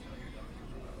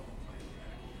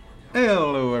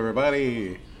Hello,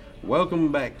 everybody.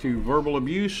 Welcome back to Verbal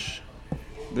Abuse.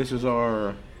 This is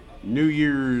our New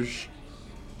Year's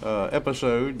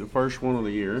episode, the first one of the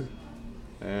year,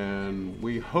 and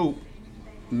we hope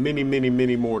many, many,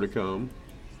 many more to come.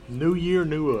 New year,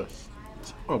 new us.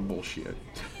 Oh, bullshit.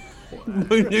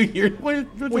 New Year, what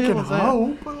the We hell can is that?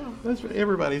 hope. That's what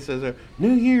everybody says there.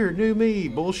 New Year, new me.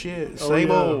 Bullshit. Oh, Same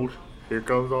yeah. old. Here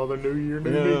comes all the new year,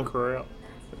 new Yeah. me crap.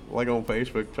 Like on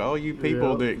Facebook, to all you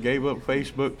people Yeah. that gave up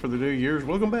Facebook for the New Year's,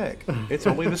 welcome back. It's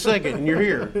only the second, and you're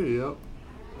here. Yep.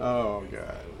 Oh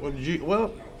God!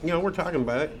 Well, we're talking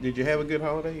about it. Did you have a good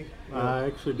holiday? I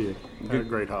actually did. Had a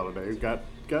great holiday. Got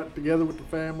together with the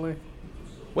family.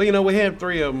 Well, we had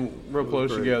three of them real close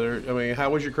great. together. I mean, how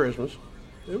was your Christmas?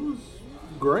 It was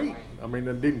great. I mean,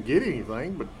 I didn't get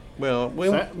anything, but Well, me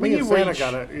when you and Santa reach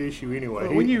got an issue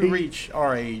anyway. when you reach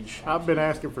our age, I've been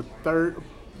asking for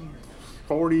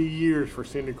 40 years for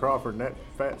Cindy Crawford, and that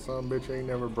fat son of a bitch ain't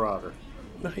never brought her.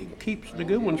 he keeps the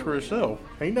good ones for himself.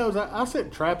 He knows I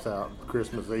set traps out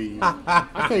Christmas Eve. I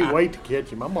can't wait to catch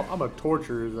him. I'm a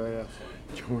torture his ass.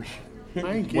 George, I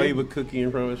ain't wave kidding. a cookie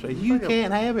in front of us. Say, you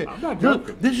can't have it. I'm not Look,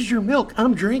 joking. this is your milk.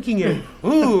 I'm drinking it.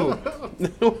 Ooh.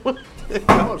 I'm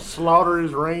gonna slaughter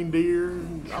his reindeer.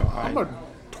 I'm gonna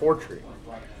torture him.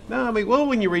 No, I mean, well,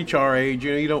 when you reach our age,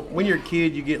 you don't. When you're a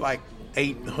kid, you get like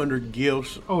 800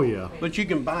 gifts, Oh yeah, but you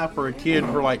can buy for a kid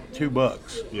for like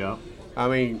 $2. yeah. I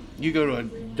mean, you go to a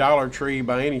Dollar Tree,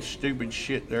 buy any stupid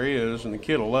shit there is, and the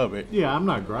kid will love it. Yeah, I'm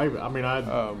not great. I mean,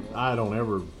 I don't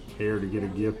ever care to get a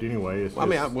gift anyway. It's I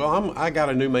mean, just- I got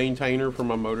a new maintainer for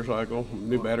my motorcycle,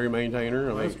 new battery maintainer.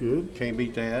 I mean, That's good. Can't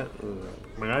beat that.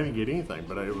 I mean, I didn't get anything,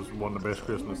 but it was one of the best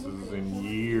Christmases in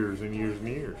years and years and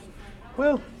years.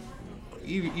 Well,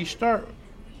 you start.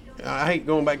 I hate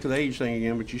going back to the age thing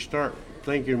again, but you start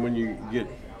thinking when you get,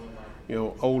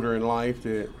 older in life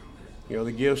that,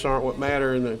 the gifts aren't what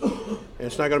matter, and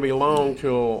it's not going to be long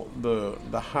till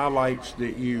the highlights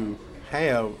that you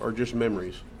have are just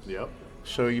memories. Yep.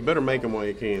 So you better make them while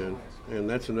you can, and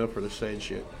that's enough for the sad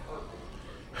shit.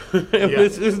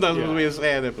 This is not supposed to be a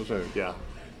sad episode. Yeah.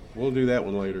 We'll do that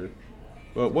one later.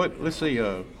 But let's see.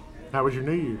 How was your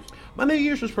New Year's? My New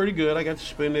Year's was pretty good. I got to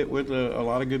spend it with a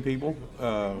lot of good people.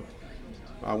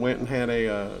 I went and had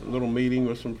a little meeting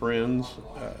with some friends.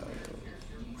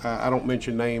 I don't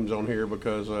mention names on here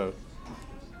because I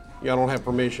don't have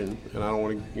permission, and I don't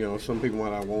want to. Some people might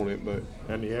not want it, but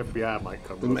And the FBI might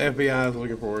come. the FBI is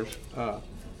looking for us.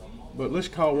 But let's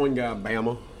call one guy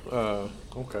Bama.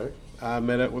 Okay. I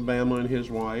met up with Bama and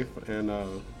his wife, and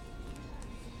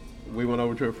we went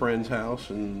over to a friend's house,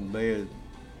 and they had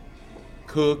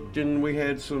cooked, and we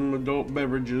had some adult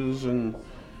beverages,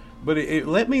 but it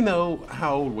let me know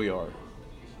how old we are.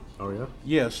 Oh yeah.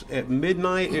 Yes, at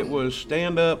midnight it was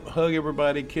stand up, hug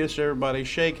everybody, kiss everybody,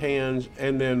 shake hands,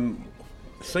 and then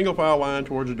single file line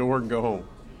towards the door and go home.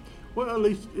 Well, at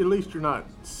least you're not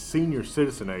senior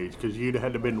citizen age, because you'd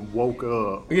had to been woke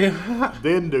up, Yeah.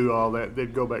 then do all that,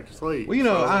 then go back to sleep. Well,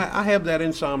 So- I have that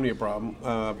insomnia problem.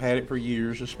 I've had it for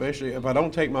years, especially if I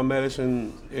don't take my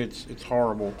medicine, it's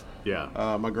horrible.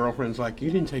 Yeah. My girlfriend's like, you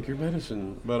didn't take your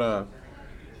medicine. But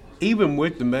even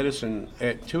with the medicine,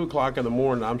 at 2 o'clock in the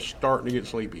morning, I'm starting to get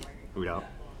sleepy. Yeah.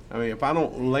 I mean, if I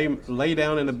don't lay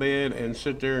down in the bed and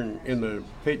sit there in the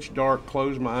pitch dark,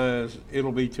 close my eyes,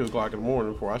 it'll be 2 o'clock in the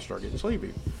morning before I start getting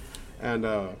sleepy. And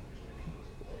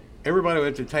everybody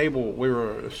at the table, we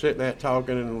were sitting at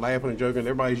talking and laughing and joking.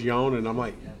 Everybody's yawning. I'm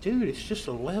like, dude, it's just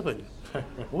 11.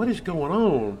 What is going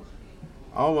on?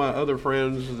 All my other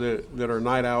friends that are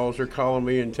night owls are calling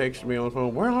me and texting me on the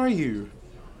phone. Where are you?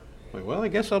 I'm like, well, I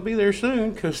guess I'll be there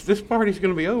soon because this party's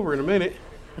going to be over in a minute.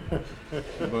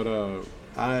 But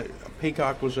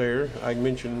Peacock was there. I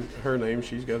mentioned her name.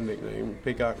 She's got a nickname.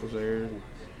 Peacock was there.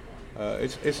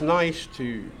 It's nice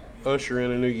to usher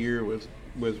in a new year with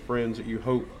friends that you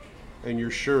hope and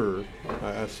you're sure.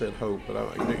 I said hope,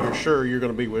 but that you're sure you're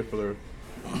going to be with for the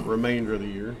remainder of the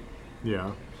year.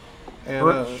 Yeah. And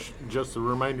Or just the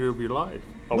remainder of your life.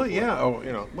 well, hopefully.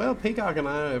 yeah. Well, Peacock and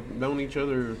I have known each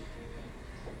other.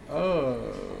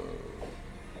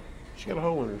 She got a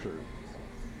hole in her shirt.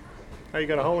 Hey, you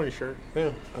got a hole in your shirt.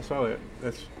 Yeah, I saw that.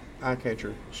 That's eye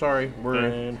catcher. Sorry,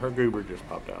 And her goober just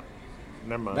popped out.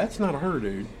 Never mind. that's not her,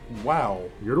 dude. Wow.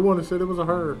 You're the one that said it was a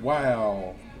her.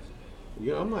 Wow.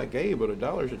 I'm not gay, but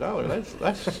 $1's a dollar.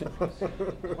 That's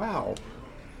wow.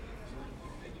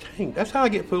 Dang, that's how I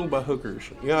get fooled by hookers.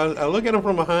 I look at them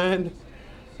from behind,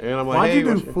 and I'm like, Why'd hey, you do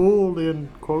what's your-" fooled in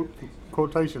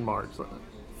quotation marks?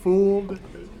 Fooled?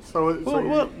 Well, it's you're like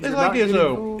not this getting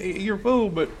though. fooled? You're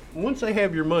fooled, but once they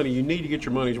have your money, you need to get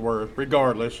your money's worth,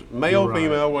 regardless, male, You're right.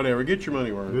 female, whatever. Get your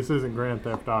money worth. This isn't Grand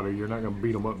Theft Auto. You're not going to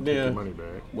beat them up and take Yeah. your money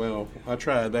back. Well, I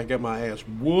tried. That got my ass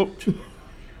whooped,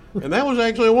 and that was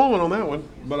actually a woman on that one.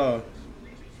 But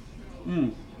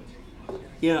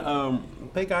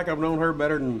Peacock, I've known her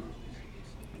better than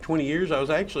 20 years. I was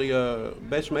actually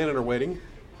best man at her wedding.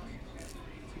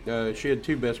 She had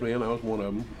two best men. I was one of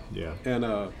them. Yeah. And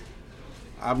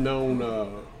I've known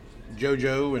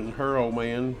JoJo and her old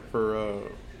man for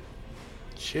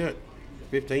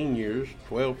 15 years,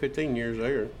 12, 15 years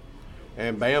there.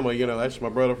 And Bama, that's my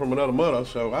brother from another mother.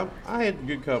 So I had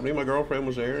good company. My girlfriend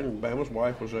was there, and Bama's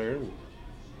wife was there.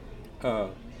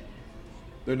 And,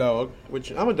 their dog,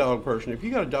 which I'm a dog person. If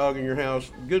you got a dog in your house,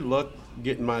 good luck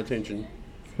getting my attention.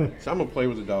 So I'm going to play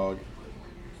with the dog.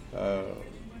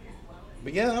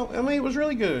 But yeah, I mean, it was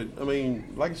really good. I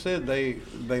mean, like I said, they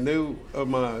knew of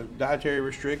my dietary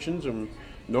restrictions, and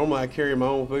normally I carry my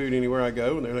own food anywhere I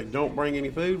go, and they're like, don't bring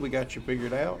any food, we got you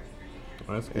figured out.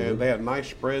 That's good. And they had a nice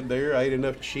spread there. I ate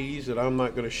enough cheese that I'm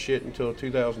not going to shit until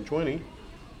 2020.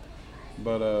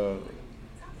 But I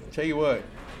tell you what,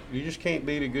 you just can't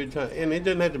beat a good time. And it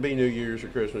doesn't have to be New Year's or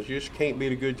Christmas. You just can't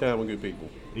beat a good time with good people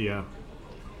Yeah.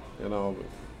 and all of it.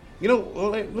 Well,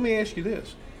 let me ask you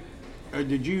this.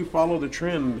 Did you follow the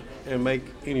trend and make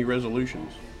any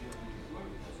resolutions?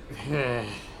 I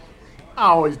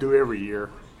always do every year,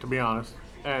 to be honest.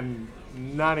 And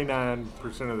 99%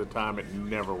 of the time, it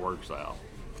never works out.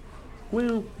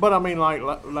 Well, But I mean, like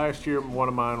last year, one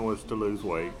of mine was to lose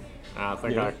weight. I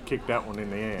think Yeah. I kicked that one in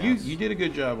the ass. you did a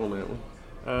good job on that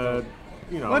one.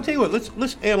 Well, I'll tell you what.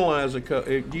 Let's analyze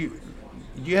do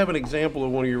you have an example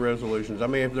of one of your resolutions? I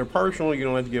mean, if they're personal, you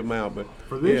don't have to give them out. But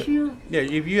For this year? yeah.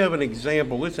 If you have an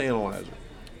example, let's analyze it.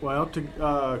 well,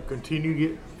 to continue to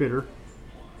get fitter.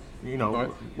 All right.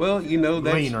 Well,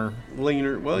 that's Leaner.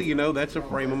 Leaner. Well, that's a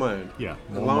frame of mind. Yeah,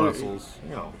 As more long as- muscles.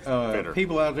 Fitter.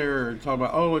 People out there are talking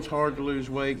about, oh, it's hard to lose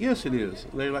weight. Yes, it is.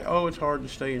 They're like, oh, it's hard to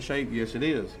stay in shape. Yes, it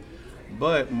is.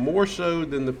 But more so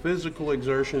than the physical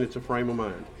exertion, it's a frame of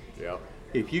mind. Yeah.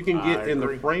 If you can I get in the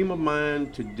agree. frame of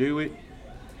mind to do it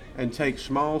and take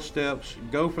small steps,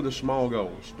 go for the small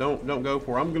goals. Don't go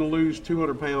for, I'm going to lose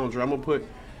 200 pounds or I'm going to put,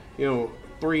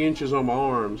 3 inches on my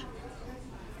arms.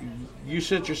 You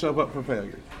set yourself up for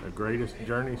failure. The greatest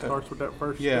journey starts with that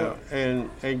first Yeah, step.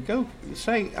 and go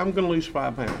say I'm going to lose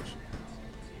 5 pounds.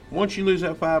 Once you lose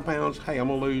that 5 pounds, hey, I'm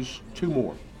going to lose 2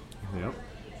 more, Yep.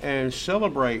 and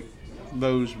celebrate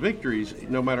those victories,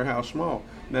 no matter how small.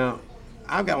 Now,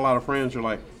 I've got a lot of friends who are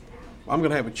like, I'm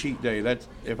going to have a cheat day. That's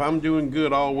if I'm doing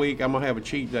good all week, I'm going to have a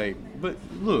cheat day. But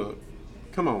look,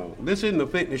 come on, this isn't a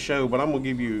fitness show, but I'm going to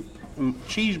give you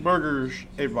cheeseburgers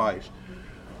advice.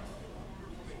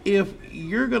 If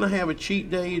you're going to have a cheat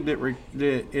day that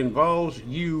involves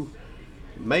you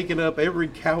making up every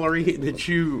calorie that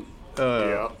you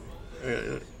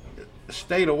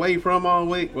stayed away from all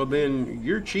week, well, then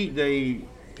your cheat day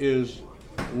is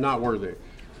not worth it.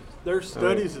 There's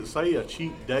studies that say a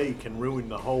cheat day can ruin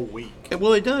the whole week.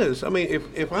 Well, it does. I mean,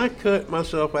 if I cut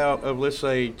myself out of, let's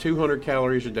say, 200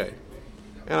 calories a day,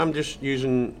 and I'm just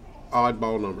using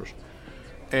oddball numbers,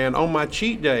 and on my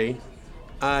cheat day,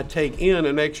 I take in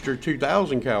an extra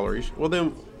 2,000 calories, well, then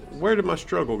where did my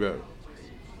struggle go?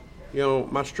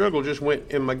 My struggle just went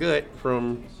in my gut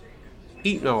from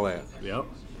eating all that. Yep.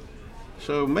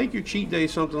 So make your cheat day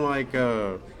something like,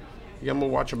 I'm going to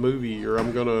watch a movie, or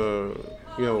I'm going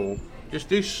to, just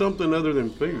do something other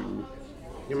than food.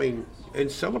 I mean,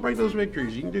 and celebrate those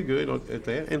victories. You can do good at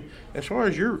that. And as far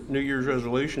as your New Year's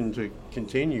resolution to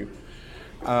continue,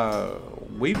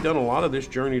 we've done a lot of this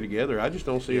journey together. I just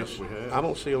don't see Yes, we have. I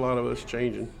don't see a lot of us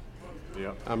changing.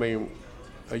 Yep. I mean,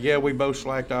 we both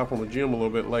slacked off on the gym a little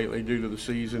bit lately due to the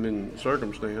season and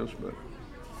circumstance, but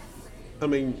I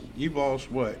mean, you've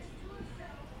lost what?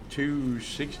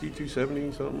 260,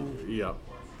 270 something? Yep.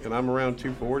 And I'm around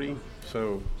 240.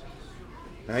 So,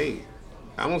 hey,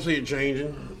 I don't see it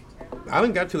changing. I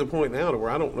done got to the point now to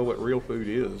where I don't know what real food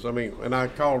is. I mean, and I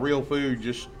call real food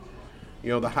just,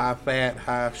 the high fat,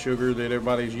 high sugar that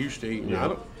everybody's used to eating.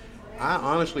 Yeah. I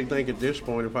honestly think at this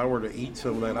point, if I were to eat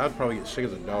some of that, I'd probably get sick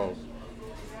as a dog.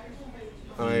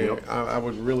 I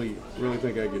would really, really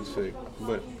think I'd get sick.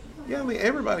 But yeah, I mean,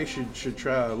 everybody should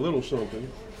try a little something.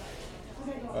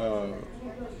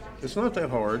 It's not that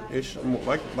hard. It's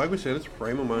like we said, it's a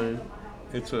frame of mind.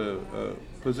 It's a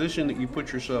position that you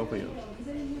put yourself in,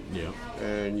 Yep.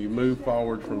 and you move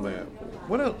forward from that.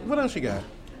 What else you got?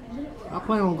 I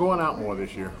plan on going out more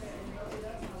this year.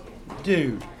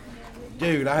 Dude,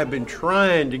 I have been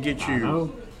trying to get you.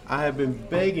 know. I have been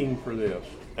begging for this.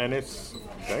 And it's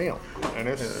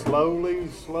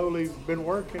slowly been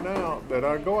working out that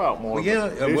I go out more. Well, yeah,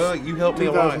 But this well, you helped me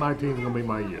a lot. 2019 is gonna be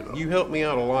my year, though. You help me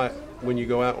out a lot when you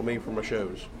go out with me for my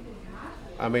shows.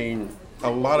 I mean,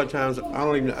 a lot of times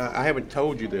I haven't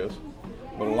told you this,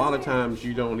 but a lot of times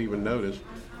you don't even notice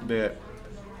that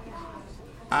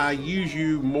I use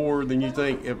you more than you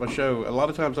think at my show. A lot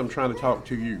of times I'm trying to talk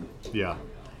to you. Yeah.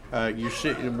 You're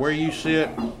sitting where you sit.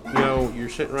 You're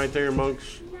sitting right there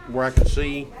amongst where I can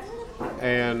see.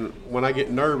 And when I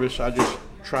get nervous, I just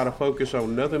try to focus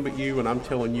on nothing but you, and I'm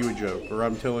telling you a joke or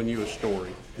I'm telling you a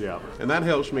story. Yeah. And that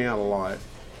helps me out a lot.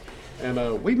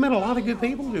 And we've met a lot of good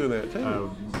people doing that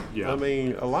too. Yeah. I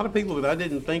mean, a lot of people that I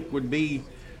didn't think would be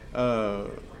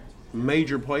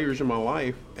major players in my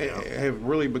life have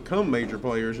really become major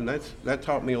players, and that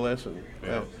taught me a lesson.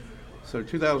 Yeah. So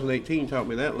 2018 taught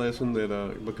me that lesson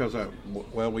that because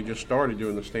we just started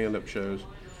doing the stand-up shows.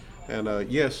 And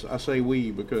yes, I say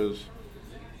we because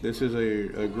this is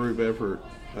a group effort.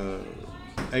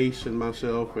 Ace and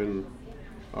myself and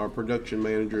our production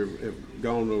manager have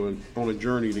gone on a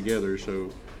journey together. So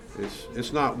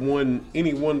it's not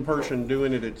any one person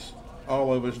doing it. It's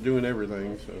all of us doing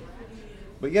everything. So,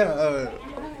 but yeah,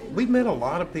 we've met a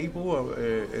lot of people.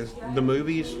 As the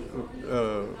movies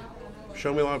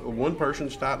show me a lot. One person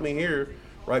stopped me here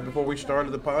right before we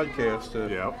started the podcast.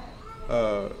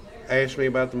 Asked me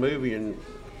about the movie, and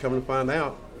come to find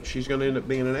out, she's going to end up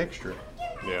being an extra.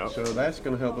 Yeah. So that's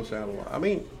going to help us out a lot. I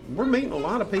mean, we're meeting a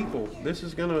lot of people. This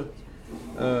is going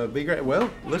to be great. Well,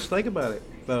 let's think about it.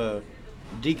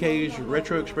 DK's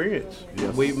Retro Experience.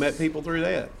 Yes. We've met people through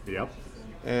that. Yep.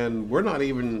 And we're not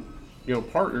even,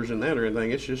 partners in that or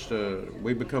anything. It's just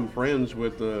we become friends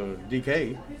with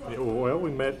DK. Yeah, well,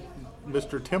 we met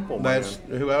Mr. Temple. That's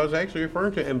who I was actually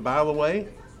referring to. And by the way,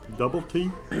 Double T.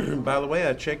 By the way,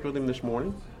 I checked with him this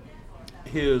morning.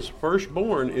 His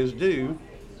firstborn is due.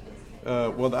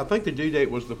 I think the due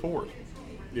date was the 4th.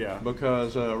 Yeah.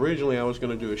 Because originally I was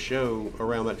going to do a show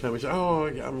around that time. He said, "Oh,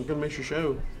 I'm going to miss your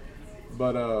show,"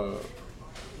 but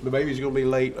the baby's going to be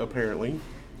late apparently.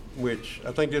 Which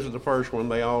I think this is the first one.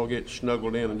 They all get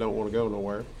snuggled in and don't want to go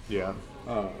nowhere. Yeah.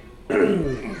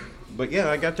 But yeah,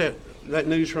 I got that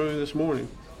news from him this morning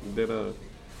that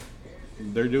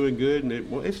they're doing good, and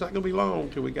it's not going to be long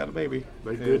till we got a baby.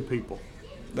 They're good people.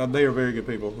 They are very good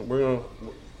people.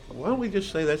 Why don't we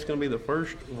just say that's going to be the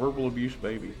first verbal abuse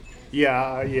baby? Yeah.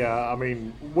 I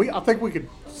mean, I think we could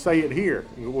say it here.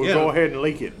 We'll go ahead and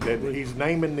leak it. That he's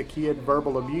naming the kid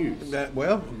verbal abuse.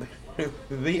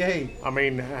 VA. I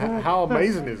mean, how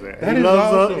amazing is that? That is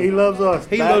awesome. He loves us.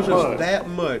 He loves us that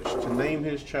much to name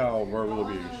his child verbal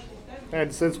abuse.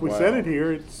 And since we said it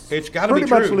here, it's got to be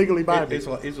pretty much legally binding.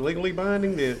 It's legally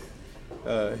binding that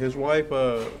his wife.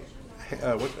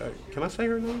 Can I say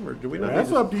her name, or do we not?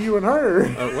 That's up to you and her.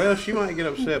 Well, she might get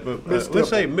upset, but let's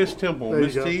say Miss Temple,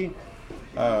 Miss T.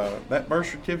 That birth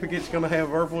certificate's going to have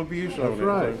verbal abuse on it. That's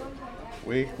right. So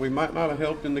we might not have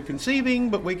helped in the conceiving,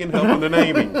 but we can help in the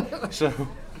naming. So,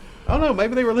 I don't know.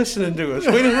 Maybe they were listening to us.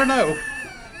 We never know.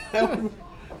 That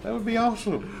would be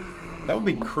awesome. That would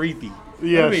be creepy.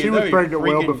 Yeah, she was pregnant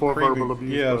well before creepy. verbal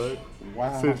abuse. Yes.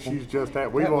 Wow. Since she's just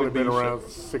that, we've only been around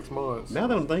 6 months. Now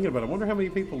that I'm thinking about it, I wonder how many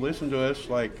people listen to us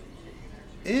like,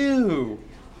 ew.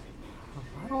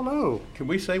 I don't know. Can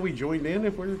we say we joined in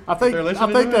if we're? I think they're listening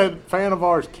to that fan of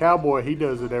ours, Cowboy, he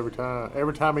does it every time.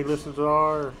 Every time he listens to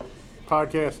our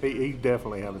podcast, he's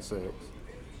definitely having sex.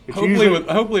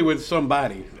 Hopefully with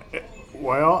somebody.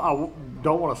 Well, I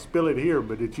don't want to spill it here,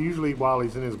 but it's usually while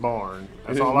he's in his barn.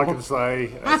 That's all I can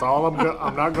say. That's all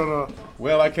I'm not gonna.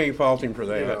 Well, I can't fault him for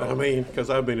that. I mean,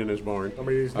 because I've been in his barn. I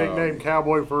mean, he's nicknamed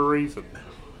Cowboy for a reason.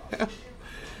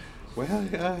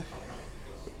 Well,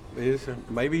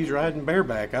 maybe he's riding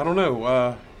bareback. I don't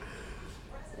know.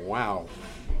 Wow.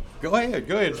 Go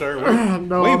ahead, sir.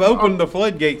 We've opened the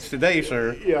floodgates today,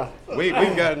 sir. Yeah.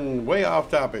 We've gotten way off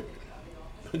topic.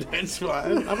 That's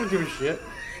fine. I don't give a shit.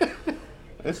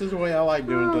 This is the way I like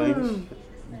doing things.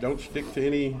 Don't stick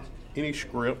to any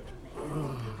script.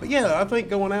 But yeah, I think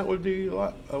going out would be a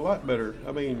lot better.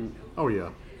 I mean, oh yeah,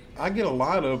 I get a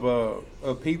lot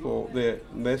of people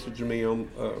that message me on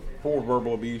for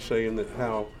verbal abuse saying that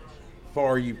how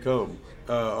far you've come.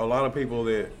 A lot of people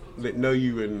that know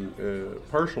you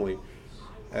personally,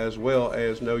 as well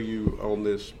as know you on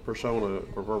this persona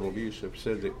for verbal abuse, have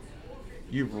said that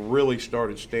you've really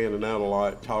started standing out a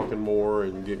lot, talking more,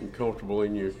 and getting comfortable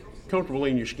in your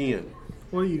skin.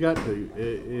 Well, you got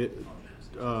to.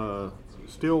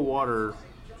 Still water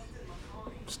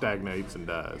stagnates and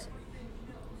dies.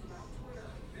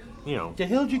 You know. The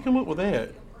hell did you come up with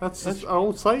that? That's an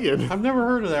old saying. I've never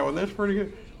heard of that one. That's pretty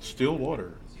good. Still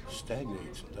water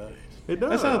Stagnates and dies. It does.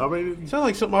 That sounds, I mean, it sounds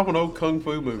like something off an old kung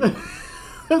fu movie.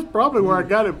 that's probably where I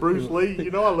got it. Bruce Lee.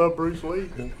 You know, I love Bruce Lee.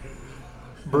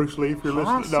 Bruce Lee, if you're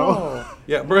listening, no.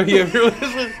 Yeah, bro. Yeah, if you're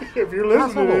listening, If you're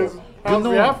listening to this, how's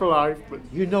the afterlife? But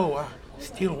you know,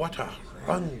 still water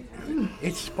run.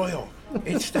 It spoil.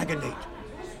 It stagnate.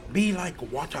 Be like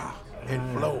water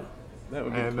and flow. That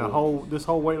would be and cool. this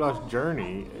whole weight loss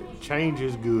journey, change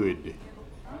is good,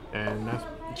 and that's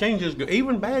Change is good.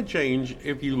 Even bad change,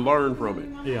 if you learn from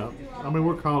it. yeah. I mean,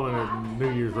 we're calling it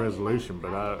New Year's resolution,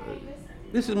 but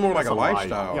This is more like it's a life.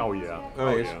 lifestyle. Oh yeah. I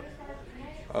Oh mean,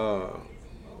 yeah.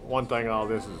 One thing all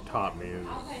this has taught me is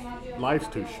life's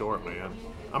too short, man.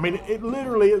 I mean,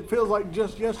 it feels like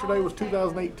just yesterday was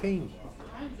 2018.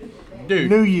 Dude,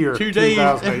 New Year, 2 days.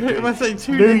 2018. I say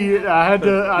 2 New days. Year. I had to.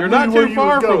 I You're knew not where too you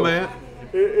far was from going. that.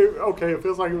 Okay, it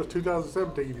feels like it was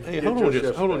 2017. Hey, hold on just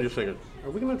a second. Are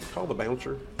we gonna have to call the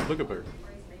bouncer? Look up there.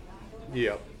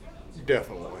 Yeah,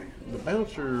 definitely. The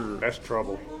bouncer. That's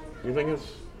trouble. You think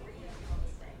it's?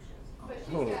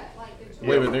 Hold on.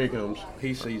 Wait a minute, there he comes.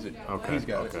 He sees it. Okay, He's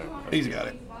got okay. it. He's got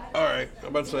it. All right. I'm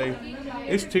about to say,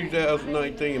 it's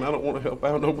 2019. I don't want to help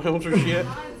out no bouncers yet.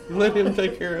 Let him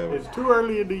take care of it. It's too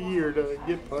early in the year to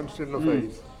get punched in the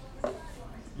face.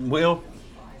 Well,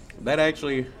 that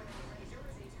actually,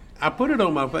 I put it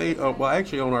on my face. Well,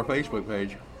 actually, on our Facebook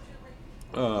page.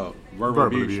 Verbal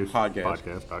Abuse Podcast.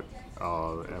 FM.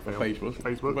 Facebook.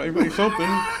 Facebook. Maybe something.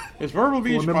 It's Verbal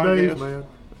Abuse One of them days,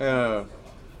 Podcast.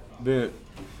 man.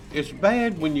 It's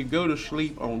bad when you go to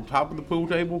sleep on top of the pool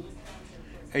table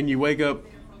and you wake up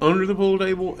under the pool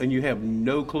table and you have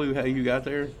no clue how you got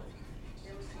there.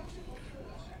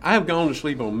 I have gone to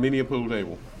sleep on many a pool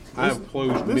table. I have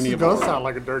closed This many a does bar. sound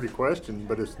like a dirty question,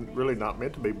 but it's really not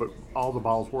meant to be. But all the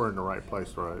balls were in the right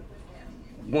place, right?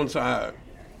 Once I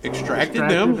extracted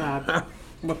them. that.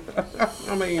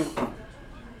 I mean,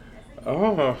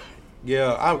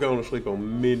 yeah, I've gone to sleep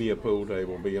on many a pool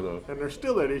table being a. And there's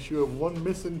still that issue of one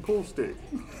missing pool stick.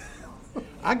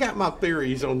 I got my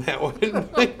theories on that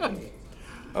one.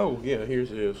 Oh, yeah, here's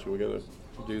this. We gotta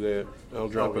do that. I'll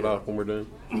drop it off when we're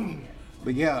done.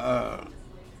 But yeah,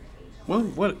 well,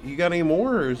 what you got any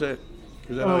more, or is that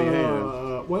all you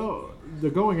have? Well, the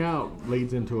going out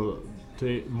leads into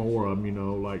to more of 'em, you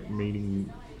know, like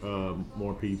meeting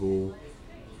more people,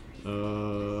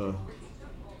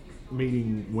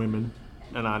 meeting women,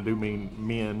 And I do mean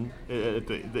men.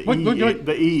 The What- E, what-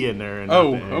 the E in there. And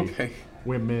Oh, not the A. okay.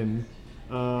 women.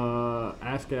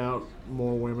 Ask out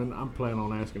more women. I'm planning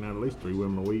on asking out at least 3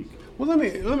 women a week. Well, let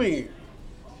me.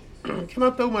 Can I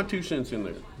throw my 2 cents in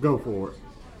there? Go for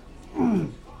it.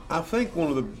 I think one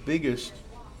of the biggest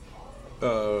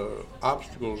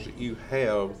obstacles that you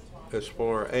have as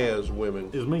far as women.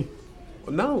 Is me.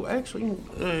 No, actually,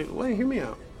 wait, hear me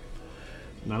out.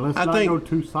 Now let's I not think- go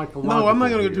too psychological. No, I'm not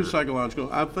going to go here. too psychological.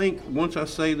 I think once I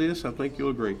say this, I think you'll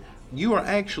agree. You are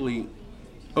actually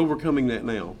overcoming that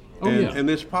now. Oh, yeah. And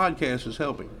this podcast is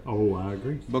helping Oh, I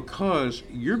agree. because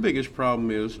your biggest problem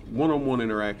is one-on-one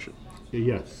interaction.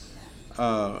 Yes.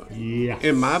 Yes.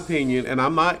 In my opinion, and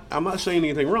I'm not saying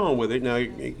anything wrong with it. Now,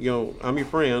 you know, I'm your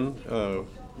friend,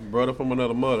 brother from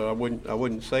another mother. I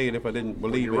wouldn't say it if I didn't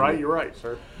believe You're in right. it. You're right,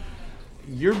 sir.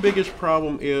 Your biggest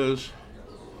problem is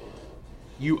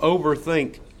you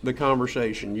overthink the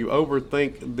conversation. You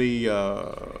overthink the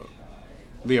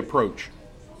approach.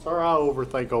 Sir, I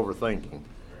overthink overthinking.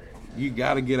 You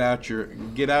got to get out of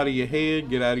your head,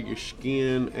 get out of your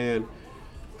skin, and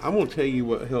I'm gonna tell you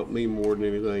what helped me more than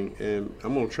anything, and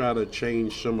I'm gonna try to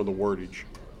change some of the wordage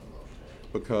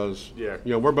because Yeah.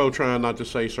 you know we're both trying not to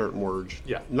say certain words.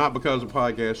 Yeah. Not because of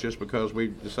podcast, just because we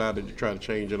decided to try to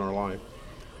change in our life.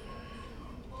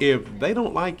 If they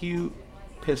don't like you,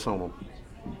 piss on them.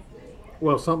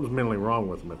 Well, something's mentally wrong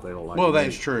with them if they don't like Well, me.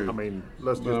 that's true. I mean,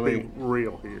 let's just But I be mean-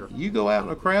 real here. You go out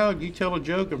in a crowd, you tell a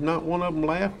joke, if not one of them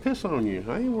laugh, piss on you.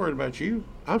 I ain't worried about you.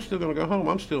 I'm still going to go home.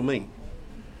 I'm still me.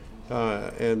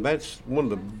 And that's one of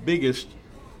the biggest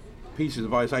pieces of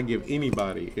advice I give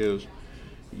anybody is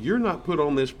you're not put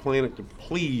on this planet to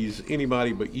please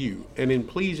anybody but you. And in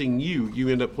pleasing you, you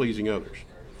end up pleasing others.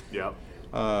 Yep.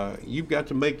 You've got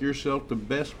to make yourself the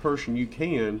best person you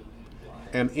can.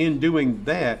 And in doing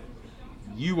that,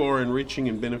 you are enriching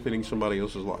and benefiting somebody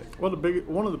else's life. Well,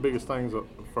 one of the biggest things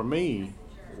for me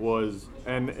was,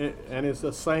 and it's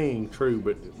a saying true,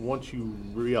 but once you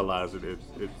realize it,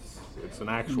 it's an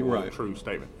actual Right. true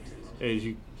statement.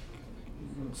 Is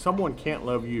someone can't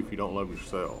love you if you don't love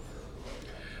yourself.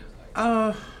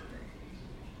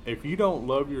 If you don't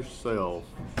love yourself,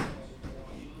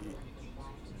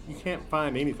 you can't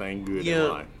find anything good in Yeah,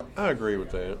 life. I agree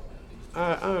with that.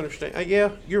 I understand.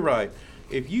 Yeah, you're right.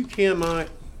 If you cannot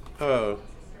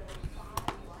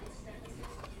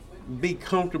be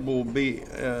comfortable, be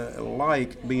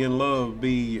be in love,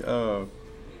 be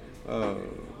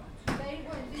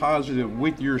positive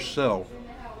with yourself,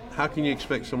 how can you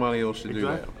expect somebody else to do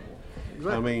that?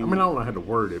 Exactly. I mean, I don't know how to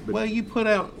word it, but well, you put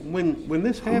out when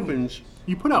this happens,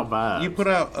 you put out vibes. you put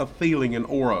out a feeling, an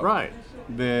aura, right.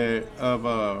 that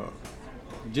of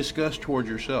disgust towards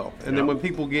yourself, and then Yep. when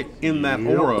people get in that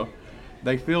Yep. aura,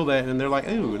 they feel that, and they're like,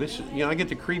 "Ooh, this," I get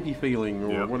the creepy feeling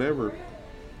or Yep. whatever,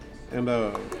 and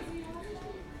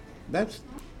that's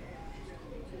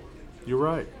You're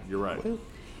right. You're right.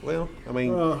 well, I mean,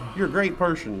 you're a great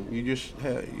person. You just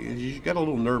got a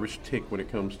little nervous tick when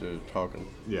it comes to talking.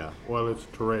 Yeah. Well, it's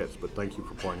Tourette's, but thank you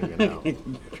for pointing it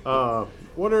out.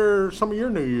 What are some of your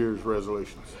New Year's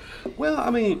resolutions? Well, I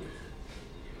mean,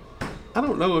 I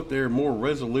don't know if they're more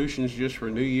resolutions just for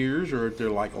New Year's or if they're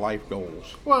like life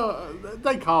goals. Well,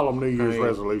 they call them New Year's mean-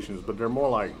 resolutions, but they're more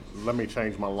like, let me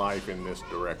change my life in this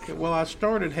direction. Well, I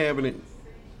started having it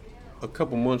a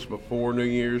couple months before New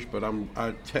Year's, but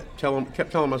kept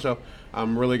telling myself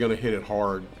I'm really going to hit it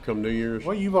hard come New Year's.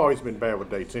 Well, you've always been bad with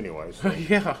dates anyways. So.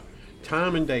 Yeah,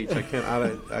 time and dates. I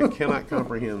cannot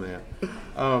comprehend that.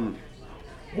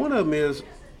 One of them is,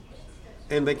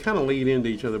 and they kind of lead into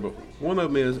each other, but one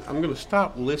of them is I'm going to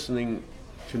stop listening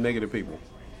to negative people.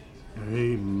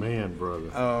 Amen,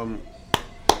 brother.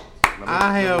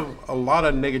 I have a lot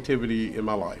of negativity in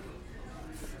my life,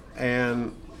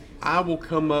 and I will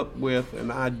come up with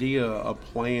an idea, a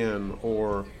plan,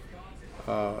 or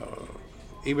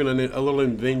even a little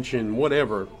invention,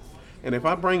 whatever. And if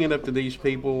I bring it up to these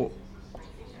people,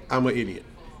 I'm an idiot.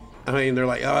 I mean, they're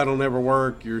like, "Oh, it'll never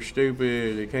work. You're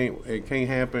stupid. It can't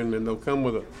happen." And they'll come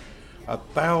with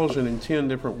 1,010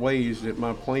 different ways that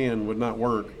my plan would not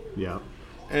work. Yeah.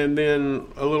 And then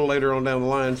a little later on down the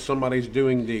line, somebody's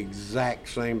doing the exact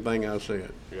same thing I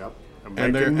said, Yep.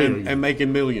 and they're and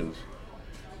making millions.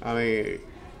 I mean,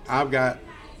 I've got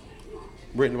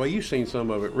written. Well, you've seen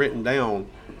some of it written down.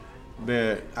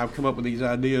 That I've come up with these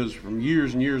ideas from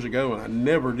years and years ago, and I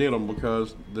never did them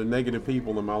because the negative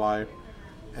people in my life,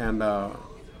 and the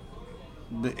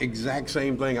exact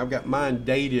same thing. I've got mine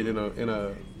dated in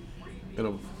a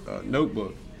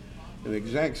notebook. And the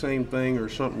exact same thing or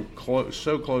something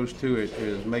so close to it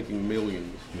is making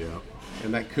millions. Yeah.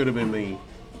 And that could have been me.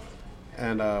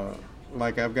 And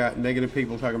like I've got negative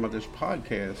people talking about this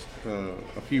podcast,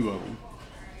 a few of them.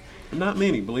 Not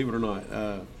many, believe it or not.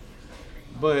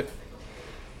 But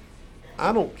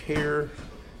I don't care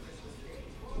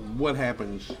what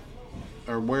happens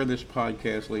or where this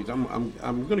podcast leads. I'm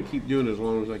going to keep doing it as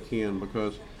long as I can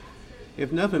because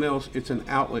if nothing else, it's an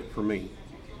outlet for me.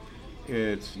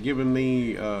 It's given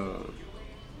me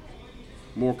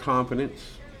more confidence,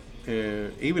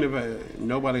 even if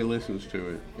nobody listens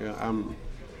to it.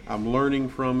 I'm learning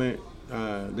from it.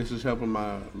 This is helping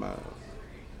my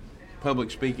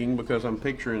public speaking because I'm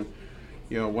picturing,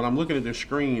 when I'm looking at the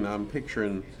screen, I'm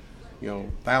picturing,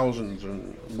 thousands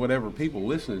and whatever people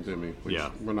listening to me. Which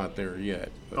we're not there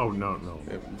yet. Oh no.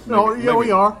 Maybe,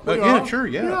 We are. Yeah, sure,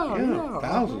 yeah,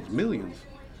 thousands, millions.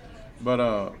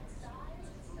 But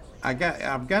I've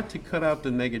got to cut out the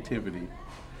negativity.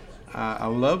 I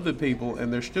love the people,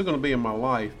 and they're still going to be in my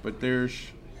life, but there's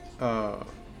a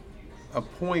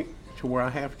point to where I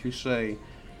have to say,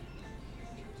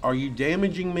 are you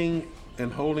damaging me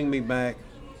and holding me back,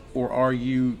 or are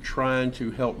you trying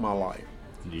to help my life?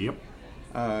 Yep.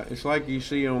 It's like you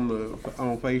see on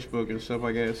Facebook and stuff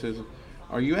like that. It says,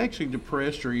 are you actually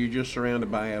depressed, or are you just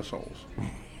surrounded by assholes?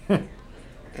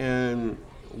 And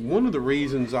one of the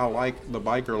reasons I like the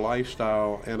biker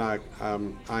lifestyle, and I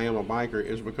am a biker,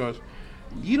 is because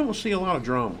you don't see a lot of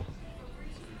drama.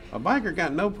 A biker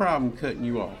got no problem cutting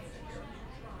you off.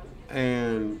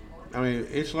 And, I mean,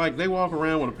 it's like they walk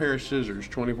around with a pair of scissors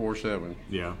 24/7.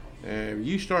 Yeah. And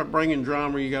you start bringing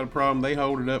drama, you got a problem, they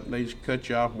hold it up, and they just cut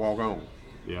you off and walk on.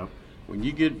 Yeah. When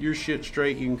you get your shit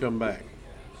straight, you can come back.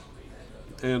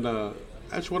 And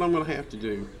that's what I'm going to have to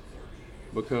do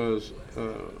because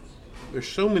there's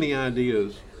so many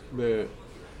ideas that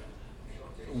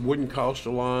wouldn't cost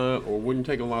a lot or wouldn't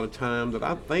take a lot of time that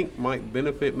I think might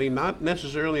benefit me, not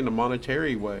necessarily in a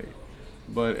monetary way,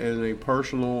 but as a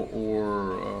personal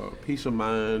or peace of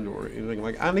mind or anything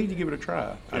like. I need to give it a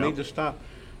try. I need to stop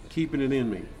keeping it in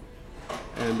me,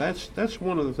 and that's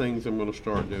one of the things I'm going to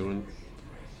start doing.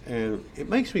 And it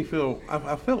makes me feel.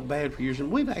 I felt bad for years,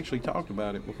 and we've actually talked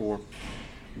about it before.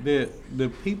 That the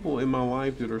people in my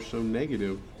life that are so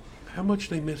negative, how much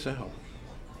they miss out,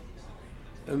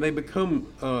 and they become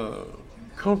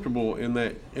comfortable in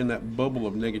that bubble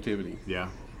of negativity. Yeah.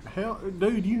 Hell,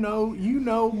 dude, you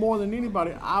know more than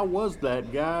anybody. I was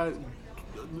that guy.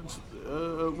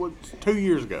 What 2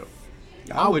 years ago?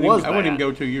 I wouldn't even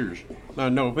go 2 years.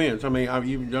 No offense. I mean,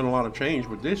 you've done a lot of change,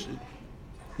 but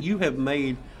you have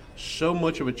made so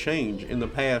much of a change in the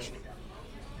past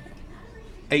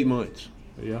 8 months.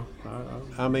 Yeah.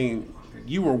 I mean,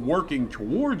 you were working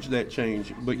towards that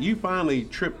change, but you finally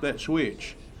tripped that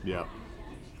switch. Yeah.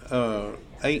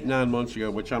 8-9 months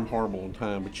ago, which I'm horrible on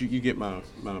time, but you get my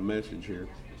message here.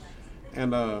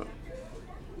 And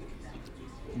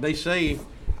they say,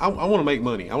 I want to make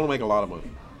money. I want to make a lot of money.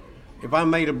 If I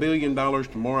made $1 billion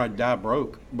tomorrow, I'd die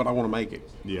broke, but I want to make it.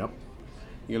 Yep.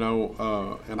 You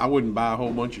know, and I wouldn't buy a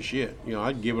whole bunch of shit. You know,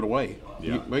 I'd give it away.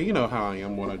 Yeah. But you know how I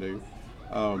am, what I do.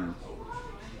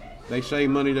 They say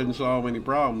money doesn't solve any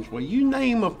problems. Well, you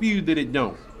name a few that it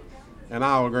don't, and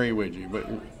I'll agree with you. But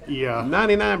yeah,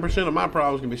 99% of my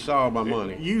problems can be solved by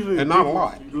money, usually, and not a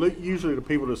lot. Usually, the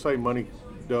people that say money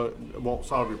won't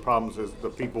solve your problems is the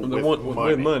people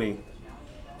with money.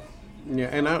 Yeah,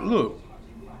 and look,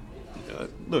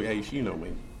 Ace, you know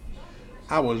me.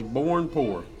 I was born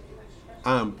poor.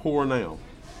 I'm poor now.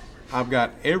 I've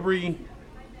got every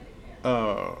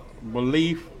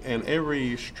belief and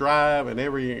every strive and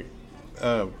every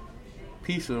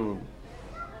piece of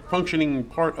functioning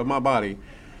part of my body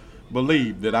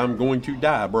believe that I'm going to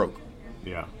die broke.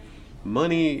 Yeah.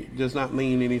 Money does not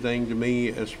mean anything to me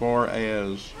as far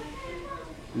as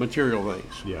material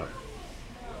things. Yeah.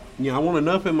 You know, I want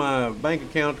enough in my bank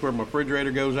account to where my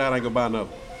refrigerator goes out, I go buy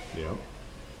another. Yeah.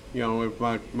 You know, if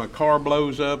my car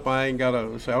blows up, I ain't got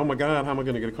to say, oh my God, how am I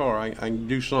going to get a car? I can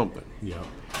do something. Yeah.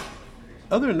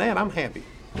 Other than that, I'm happy.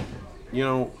 You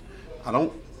know, I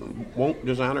don't want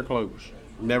designer clothes.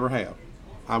 Never have.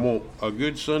 I want a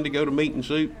good Sunday go to meeting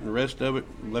suit, and the rest of it,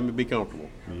 let me be comfortable.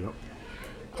 Yep.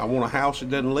 I want a house that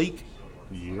doesn't leak.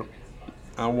 Yep.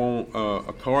 I want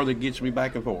a car that gets me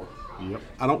back and forth. Yep.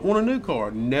 I don't want a new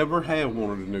car. Never have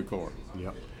wanted a new car.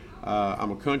 Yep.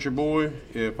 I'm a country boy.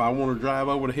 If I want to drive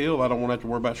over the hill, I don't want to have to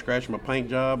worry about scratching my paint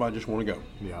job. I just want to go.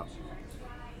 Yeah.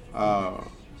 Yeah.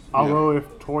 Although if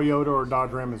Toyota or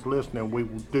Dodge Ram is listening, we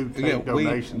do take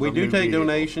donations. We of do new take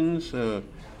vehicles. donations.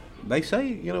 They say,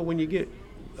 you know, when you get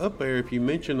up there, if you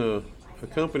mention a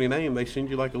company name, they send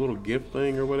you like a little gift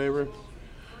thing or whatever.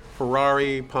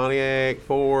 Ferrari, Pontiac,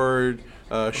 Ford,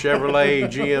 Chevrolet,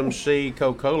 GMC,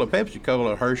 Coca-Cola,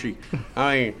 Pepsi-Cola, Hershey.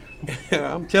 I mean,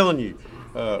 I'm telling you,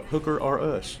 Hooker or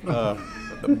Us,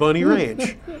 Bunny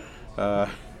Ranch,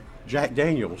 Jack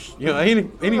Daniels, you know,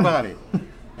 anybody.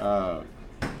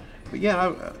 But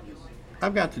yeah,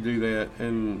 I've got to do that,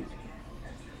 and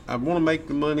I want to make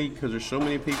the money because there's so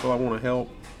many people I want to help.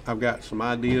 I've got some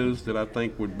ideas that I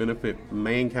think would benefit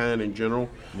mankind in general.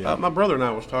 Yeah. My brother and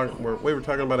I we were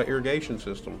talking about an irrigation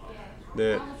system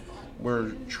that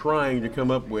we're trying to come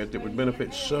up with that would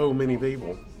benefit so many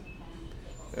people.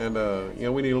 And, you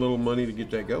know, we need a little money to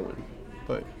get that going.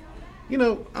 But, you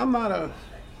know, I'm not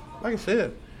like I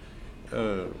said,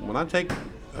 when I take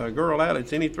a girl out,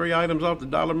 it's any 3 items off the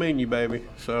dollar menu, baby.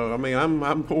 So, I mean,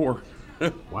 I'm poor.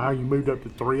 Wow, you moved up to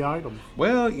 3 items.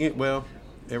 Well,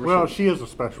 She is a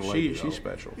special lady. She's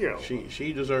special. Yeah.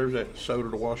 She deserves that soda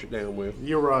to wash it down with.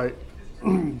 You're right.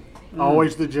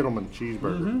 Always the gentleman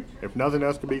cheeseburger. If nothing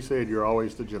else can be said, you're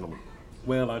always the gentleman.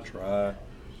 Well, I try.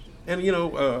 And, you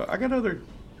know, I got other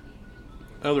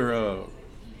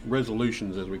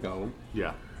resolutions, as we call them.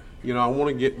 Yeah. You know, I want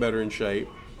to get better in shape.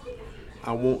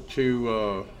 I want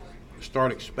to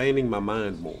start expanding my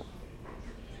mind more.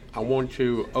 I want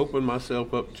to open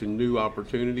myself up to new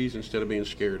opportunities instead of being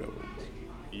scared of them.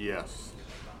 Yes.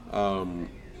 I'm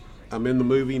in the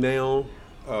movie now.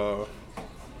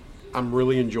 I'm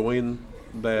really enjoying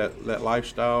that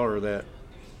lifestyle, or that.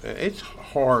 It's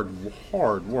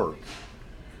hard work.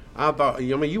 I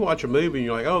mean, you watch a movie and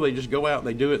you're like, oh, they just go out and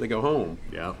they do it, they go home.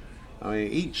 Yeah. I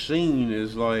mean, each scene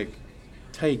is like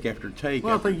take after take.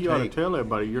 Well, I after think you ought to take. tell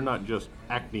everybody you're not just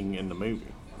acting in the movie.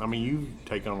 I mean, you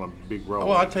take on a big role.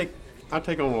 Well, I take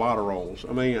on a lot of roles.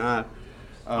 I mean,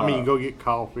 you go get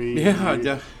coffee.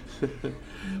 Yeah.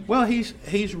 Well,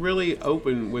 he's really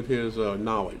open with his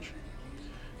knowledge.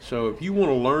 So if you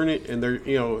want to learn it, and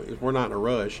if we're not in a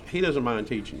rush, he doesn't mind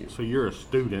teaching you. So you're a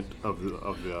student of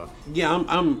the. Yeah,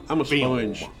 I'm a Film.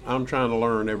 sponge. I'm trying to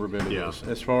learn every bit of this,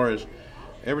 as far as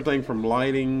everything from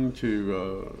lighting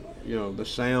to the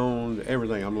sound,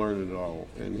 everything. I'm learning it all,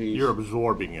 and You're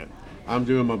absorbing it. I'm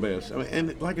doing my best. I mean,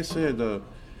 and like I said,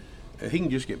 he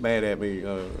can just get mad at me.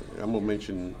 I'm gonna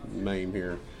mention name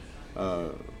here.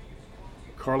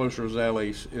 Carlos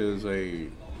Rosales is a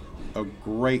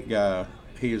great guy.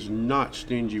 He is not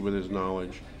stingy with his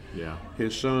knowledge. Yeah.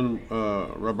 His son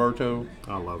Roberto.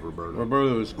 I love Roberto.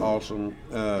 Roberto is awesome.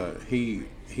 He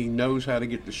knows how to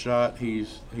get the shot. He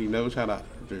knows how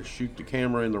to shoot the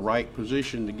camera in the right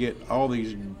position to get all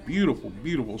these beautiful,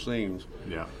 beautiful scenes.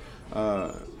 Yeah.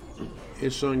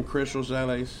 His son Chris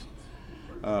Rosales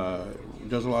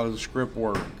does a lot of the script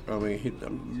work. I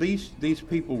mean, these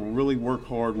people really work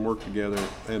hard and work together,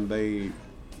 and they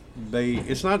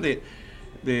it's not that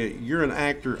you're an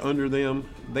actor under them.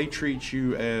 They treat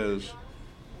you as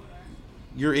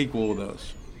you're equal with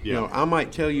us. You know, I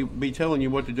might be telling you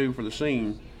what to do for the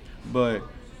scene, but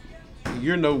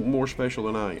you're no more special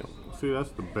than I am. See,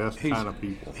 that's the best kind of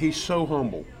people. He's so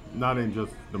humble. Not in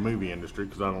just the movie industry,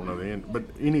 because I don't know the end, but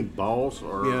any boss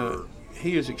or. Yeah,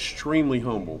 he is extremely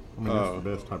humble. I mean, that's the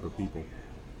best type of people.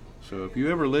 So if you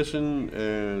ever listen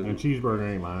And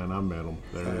Cheeseburger ain't lying. I met them.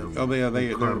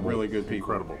 They're really good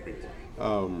people. Incredible people.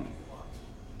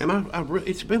 And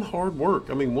it's been hard work.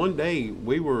 I mean, one day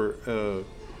we were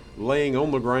laying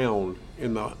on the ground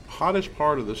in the hottest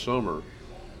part of the summer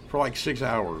for like 6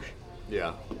 hours.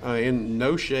 Yeah. And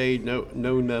no shade, no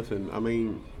nothing. I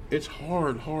mean, it's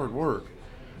hard work,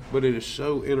 but it is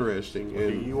so interesting. Do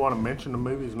And you want to mention the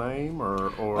movie's name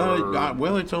or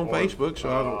well, it's on Facebook, so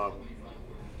I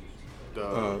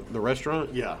don't. The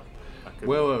restaurant? Yeah.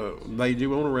 Well, they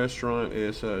do own a restaurant.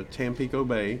 It's Tampico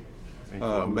Bay,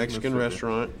 Columbus, Mexican Mississippi.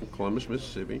 restaurant in Columbus,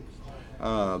 Mississippi.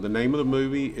 The name of the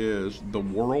movie is The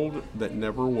World That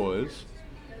Never Was,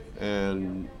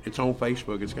 and it's on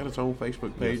Facebook. It's got its own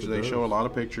Facebook page. Yes, it They does. show a lot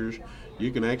of pictures.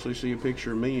 You can actually see a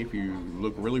picture of me if you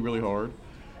look really, really hard.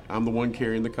 I'm the one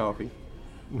carrying the coffee,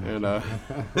 and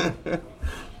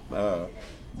but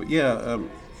yeah,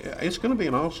 it's going to be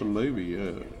an awesome movie.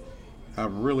 I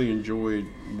really enjoyed.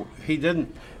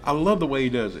 I love the way he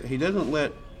does it. He doesn't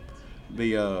let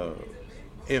the.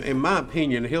 In my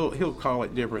opinion, he'll call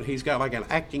it different. He's got like an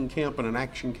acting camp and an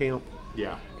action camp,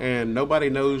 Yeah. and nobody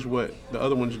knows what the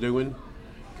other one's doing,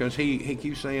 because he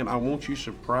keeps saying, "I want you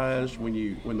surprised when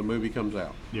the movie comes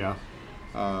out." Yeah.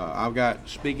 I've got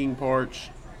speaking parts.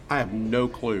 I have no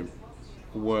clue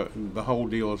what the whole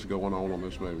deal is going on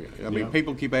this movie. I mean, Yeah.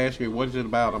 people keep asking me, "What is it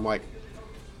about?" I'm like,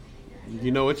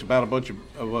 it's about a bunch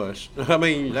of us. I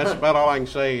mean, that's about all I can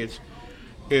say.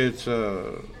 It's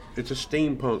a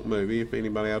steampunk movie. If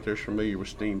anybody out there is familiar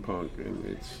with steampunk,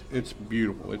 and it's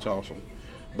beautiful. It's awesome.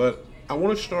 But I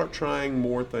want to start trying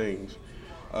more things.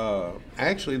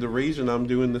 Actually, the reason I'm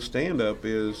doing the stand-up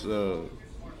is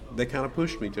they kind of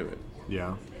pushed me to it.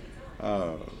 Yeah.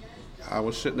 I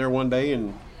was sitting there one day,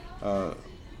 and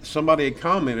somebody had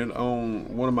commented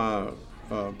on one of my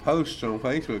posts on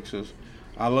Facebook. Says,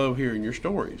 "I love hearing your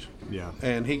stories." Yeah.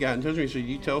 And he got in touch with me and said,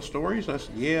 "You tell stories?" I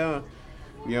said, "Yeah.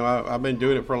 I've been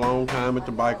doing it for a long time at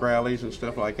the bike rallies and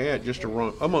stuff like that, just to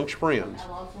run amongst friends."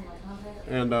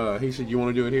 And he said, "You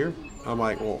want to do it here?" I'm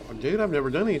like, "Well, dude, I've never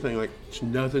done anything. Like, it's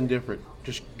nothing different.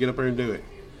 Just get up there and do it."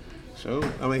 So,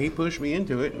 I mean, he pushed me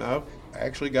into it, and I've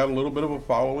actually got a little bit of a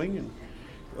following, and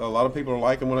a lot of people are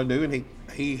liking what I do, and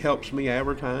he helps me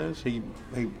advertise. He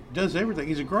does everything.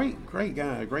 He's a great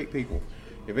guy, great people.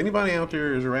 If anybody out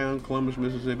there is around Columbus,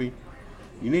 Mississippi,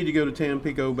 you need to go to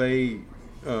Tampico Bay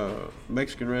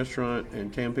Mexican restaurant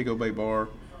and Tampico Bay Bar.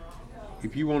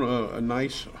 If you want a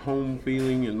nice home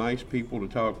feeling and nice people to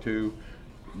talk to,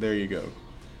 there you go.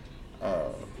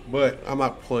 But I'm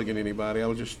not plugging anybody. I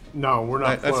was just No, we're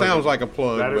not. that plugging. sounds like a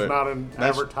plug. That is but not an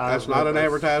that's advertisement. not an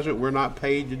That's- advertisement. We're not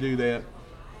paid to do that.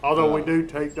 Although we do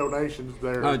take donations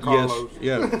there, Carlos.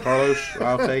 Yes, yeah, Carlos.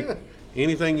 I'll take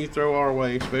anything you throw our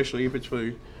way, especially if it's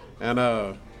food. And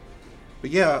but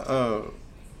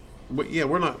yeah,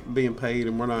 we're not being paid,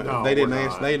 and we're not. No, they didn't we're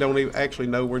ask. not. They don't even actually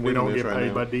know we're We doing don't this get right paid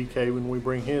now. by DK when we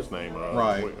bring his name up.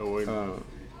 Right.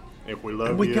 If we love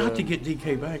And we you, got to get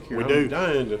DK back here. We I'm do.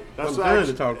 dying to. That's I'm dying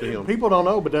actually- to talk to him. People don't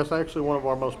know, but that's actually one of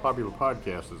our most popular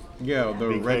podcasts. Yeah, the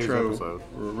DK's episode.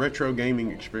 retro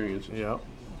gaming experiences. Yeah.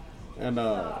 And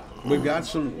we've got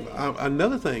some.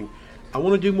 Another thing, I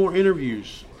want to do more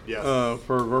interviews. Yes.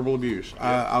 For verbal abuse.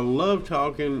 I love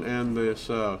talking and this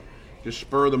just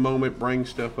spur of the moment, bring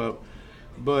stuff up,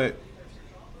 but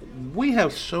we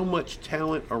have so much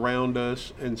talent around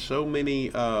us and so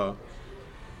many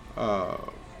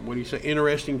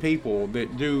interesting people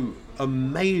that do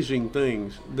amazing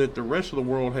things that the rest of the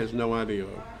world has no idea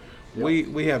of.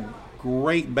 We have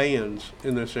great bands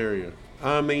in this area.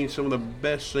 I mean, some of the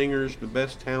best singers, the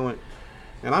best talent.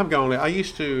 And I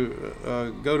used to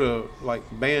go to like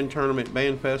band tournament,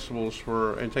 band festivals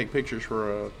and take pictures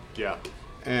for Yeah.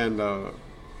 and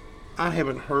I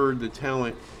haven't heard the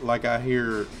talent like I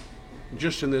hear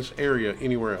just in this area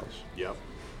anywhere else. Yep.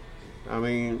 I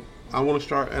mean, I want to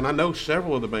start, and I know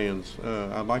several of the bands.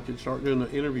 I'd like to start doing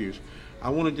the interviews. I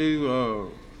want to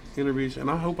do interviews, and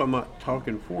I hope I'm not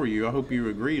talking for you. I hope you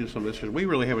agree to some of this because we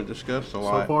really haven't discussed a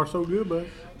lot. So far, so good, bud.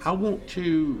 I want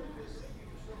to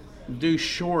do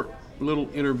short little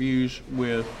interviews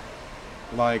with,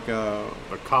 like, The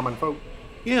common folk.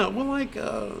 yeah, well, like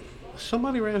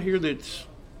somebody around here that's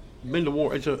been to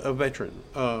war. It's a veteran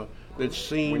that's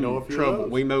seen We know a few of trouble.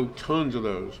 those. We know tons of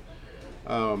those.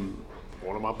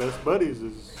 One of my best buddies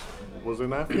was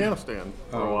in Afghanistan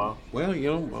for a while. Well,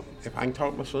 if I can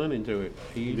talk my son into it,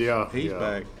 he's Yeah.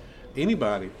 back.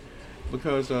 Anybody,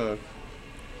 because I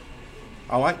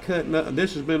like cutting up.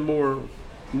 This has been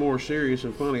more serious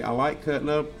and funny. I like cutting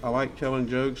up. I like telling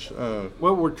jokes.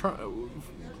 Well, we're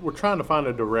trying to find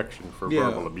a direction for Yeah.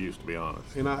 verbal abuse, to be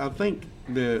honest. And I think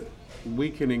that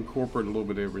we can incorporate a little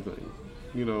bit of everything.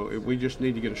 We just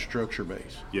need to get a structure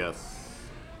base. Yes.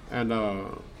 And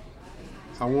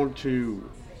I want to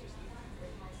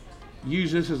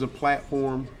use this as a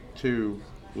platform to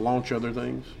launch other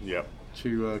things, Yep.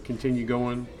 to continue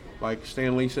going. Like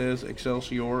Stan Lee says,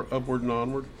 Excelsior, upward and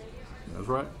onward. That's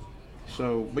right.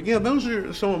 So, but yeah, those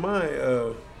are some of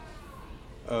my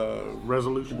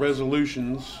Resolution.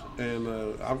 resolutions, and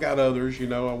I've got others. I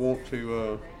want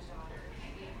to.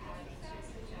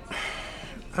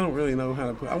 I don't really know how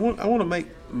to put. I want to make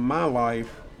my life,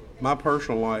 my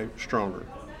personal life, stronger.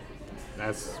 That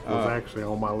was actually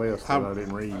on my list that I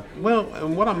didn't read. Well,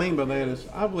 and what I mean by that is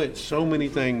I've let so many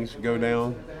things go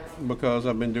down because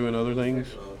I've been doing other things.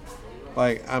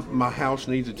 Like my house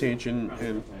needs attention,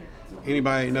 and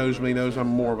anybody that knows me knows I'm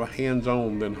more of a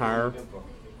hands-on than hire.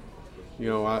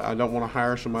 I don't want to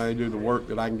hire somebody to do the work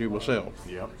that I can do myself.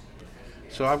 Yep.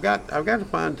 So I've got to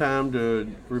find time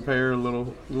to repair little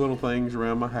things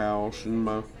around my house and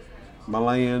my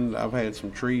land. I've had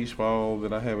some trees fall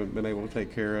that I haven't been able to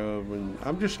take care of, and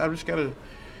I've just got to.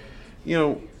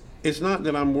 It's not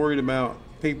that I'm worried about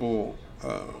people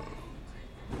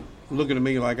looking at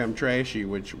me like I'm trashy,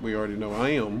 which we already know I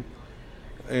am.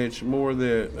 It's more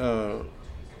that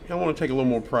I want to take a little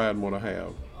more pride in what I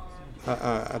have.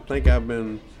 I think I've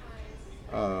been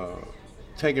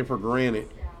taking for granted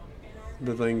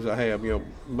the things I have.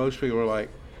 Most people are like,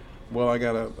 well, I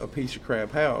got a piece of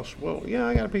crap house. Well, yeah,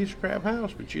 I got a piece of crap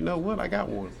house, but you know what? I got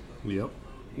one. Yep.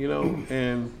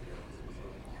 And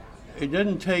it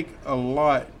doesn't take a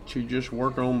lot to just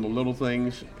work on the little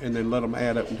things and then let them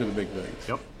add up into the big things.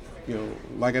 Yep.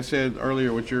 Like I said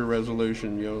earlier with your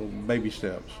resolution, baby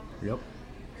steps. Yep.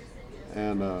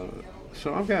 And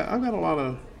so I've got a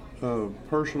lot of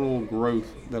personal growth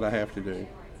that I have to do.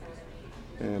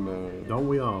 And Don't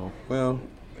we all? well,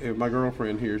 if my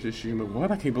girlfriend hears this, she's gonna be,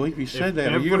 what? I can't believe you said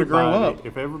that. Are you gonna grow up?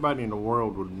 If everybody in the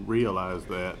world would realize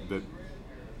that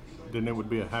then it would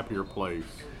be a happier place.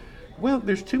 Well,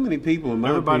 there's too many people in my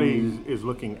Everybody opinion. is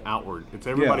looking outward. It's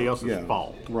everybody Yeah, else's yeah.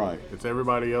 fault. Right. It's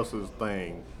everybody else's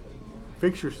thing.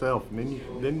 Fix yourself, and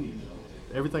then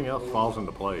everything else falls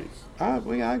into place. I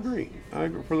agree.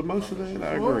 For the most of that,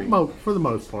 I agree. For the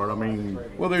most part, I mean.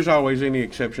 Well, there's always any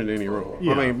exception to any rule.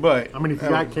 Yeah. I mean, if you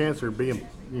got cancer,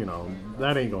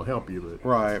 that ain't gonna help you. But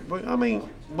right. But I mean,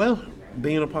 well,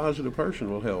 being a positive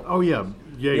person will help. oh yeah,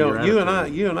 yeah. You and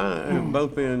I have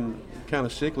both been kind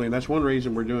of sickly, and that's one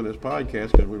reason we're doing this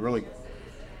podcast because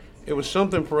it was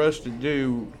something for us to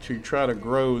do to try to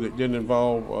grow that didn't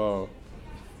involve,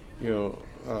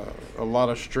 a lot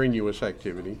of strenuous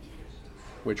activity,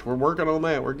 which we're working on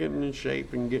that. We're getting in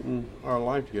shape and getting our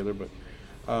life together.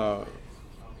 But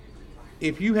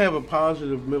if you have a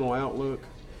positive mental outlook,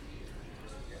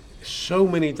 so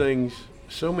many things,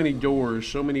 so many doors,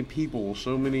 so many people,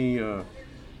 so many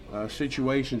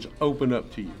situations open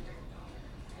up to you.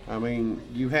 I mean,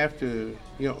 you have to,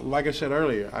 like I said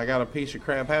earlier, I got a piece of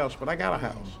crap house, but I got a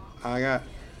house. I got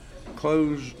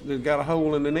clothes that got a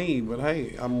hole in the knee, but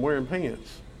hey, I'm wearing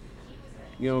pants.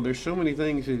 There's so many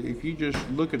things that if you just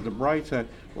look at the bright side.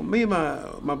 Well, me and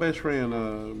my best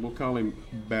friend, we'll call him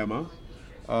Bama,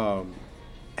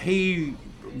 he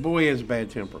has a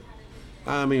bad temper.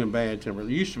 I mean a bad temper. It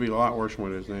used to be a lot worse than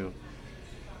what it is now.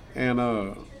 And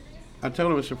I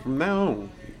told him, I said, from now on,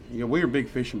 we were big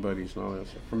fishing buddies and all that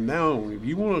stuff. From now on, if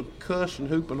you want to cuss and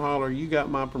hoop and holler, you got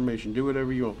my permission. Do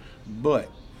whatever you want. But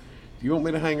if you want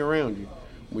me to hang around you,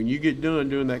 when you get done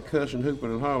doing that cussing, hooping,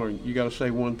 and hollering, you got to say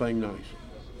one thing nice.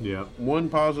 Yeah. One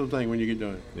positive thing when you get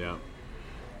done. Yeah.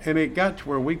 And it got to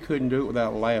where we couldn't do it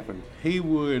without laughing. He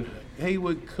would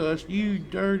cuss, you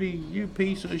dirty, you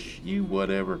piece of you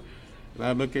whatever. And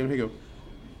I'd look at him and he'd go,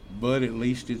 but at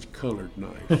least it's colored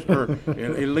nice. Or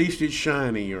at least it's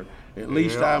shiny. Or at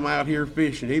least Yeah. I'm out here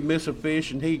fishing. He'd miss a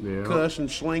fish and he'd Yeah. cuss and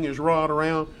sling his rod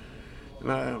around.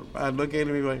 And I'd look at him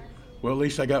and be like, well, at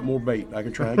least I got more bait. I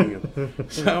can try again.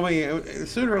 So, I mean,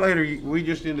 sooner or later, we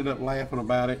just ended up laughing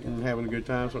about it and having a good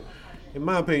time. So, in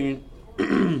my opinion,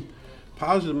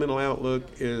 positive mental outlook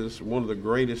is one of the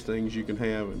greatest things you can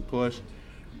have. And plus,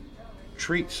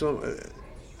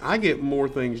 I get more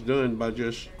things done by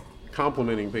just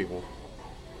complimenting people.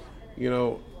 You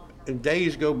know, and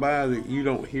days go by that you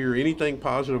don't hear anything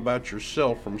positive about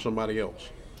yourself from somebody else.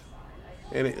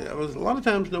 And it was a lot of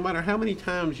times, no matter how many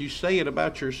times you say it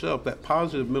about yourself, that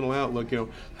positive mental outlook, you know,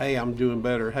 hey, I'm doing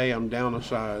better. Hey, I'm down a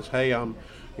size. Hey, I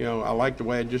like the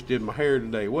way I just did my hair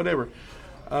today, whatever.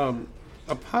 A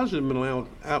positive mental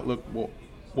outlook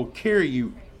will carry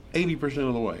you 80%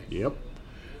 of the way. Yep.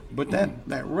 But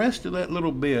that rest of that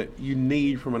little bit you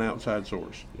need from an outside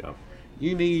source. Yep.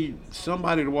 You need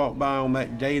somebody to walk by on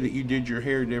that day that you did your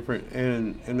hair different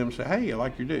and them say, hey, I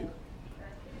like your do.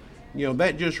 You know,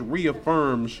 that just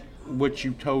reaffirms what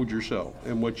you told yourself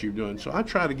and what you've done. So I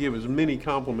try to give as many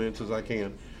compliments as I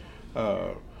can.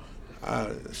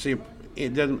 See,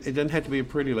 it doesn't have to be a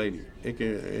pretty lady. It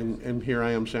can, and here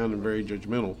I am sounding very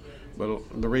judgmental,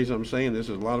 but the reason I'm saying this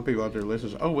is a lot of people out there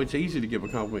listening. Oh, it's easy to give a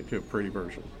compliment to a pretty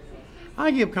person.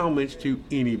 I give compliments to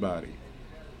anybody.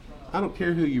 I don't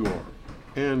care who you are,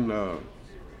 and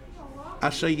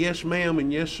I say yes, ma'am,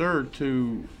 and yes, sir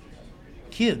to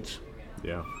kids.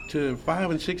 Yeah. To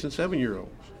 5 and 6 and 7 year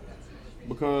olds,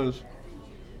 because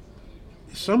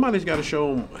somebody's got to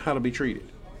show them how to be treated.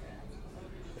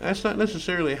 That's not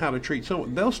necessarily how to treat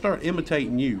someone. They'll start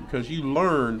imitating you because you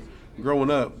learn growing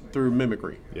up through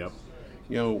mimicry. Yep.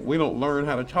 You know, we don't learn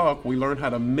how to talk; we learn how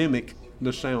to mimic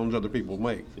the sounds other people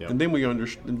make, Yep. and then we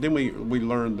understand. Then we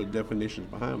learn the definitions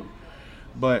behind them.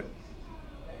 But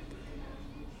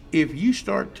if you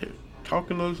start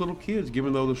talking to those little kids,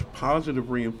 giving those positive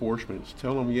reinforcements,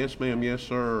 tell them yes ma'am, yes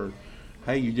sir, or,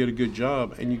 hey, you did a good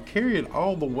job, and you carry it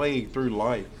all the way through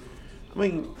life. I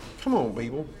mean, come on,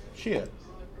 people, shit.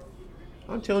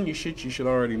 I'm telling you shit you should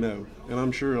already know, and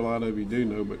I'm sure a lot of you do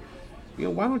know, but you know,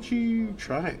 why don't you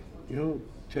try it? You know,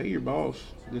 tell your boss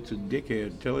that's a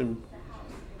dickhead, tell him,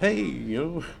 hey, you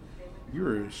know,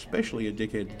 you're especially a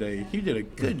dickhead today. You did a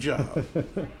good job.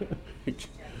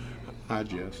 I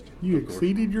jest. You of course.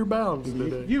 exceeded your bounds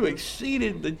today. You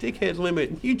exceeded the dickhead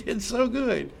limit. You did so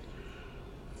good.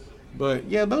 But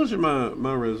yeah, those are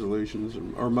my resolutions,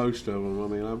 or most of them. I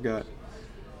mean, I've got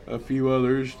a few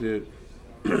others that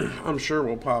I'm sure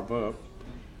will pop up.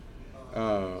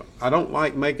 I don't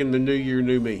like making the new year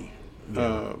new me,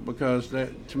 because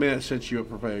that, to me, that sets you up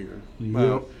for failure.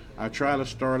 Yep. I try to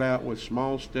start out with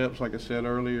small steps, like I said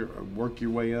earlier, work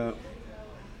your way up,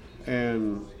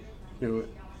 and you know.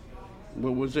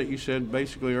 What was it you said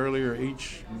basically earlier?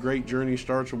 Each great journey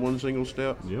starts with one single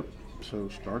step. Yep. So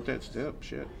start that step.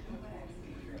 Shit.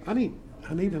 I need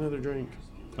another drink.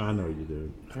 I know you do.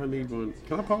 I need one.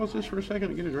 Can I pause this for a second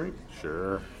to get a drink?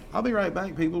 Sure. I'll be right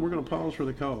back, people. We're going to pause for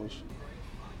the calls.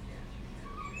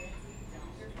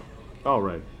 All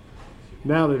right.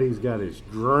 Now that he's got his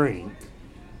drink,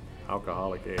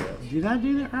 alcoholic ass. Did I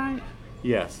do that right?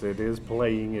 Yes, it is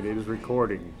playing. It is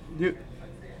recording.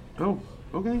 Oh,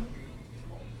 okay.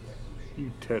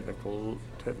 You technological.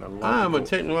 I'm a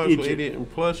technological idiot. idiot,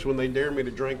 and plus, when they dare me to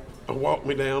drink, I walk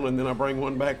me down, and then I bring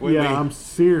one back with me. Yeah, I'm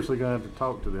seriously gonna have to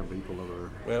talk to them people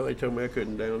over Well, they told me I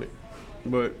couldn't down it,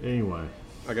 but Anyway,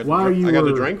 I got While you I got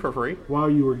the were- drink for free. while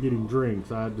you were getting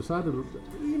drinks, I decided.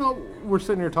 You know, we're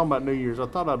sitting here talking about New Year's. I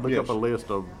thought I'd look Yes. up a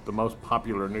list of the most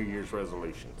popular New Year's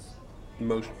resolutions.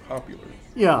 Most popular.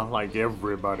 Yeah, like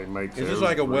everybody makes. Is this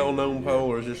like a every well-known year. poll,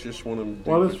 or is this just one of them?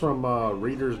 Well, it's from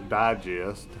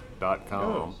ReadersDigest.com.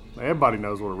 Oh. Everybody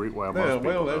knows what a reader. Well, most Yeah, people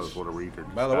well, knows that's. what a reader.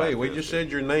 By the way, we Digest just is.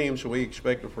 said your name, so we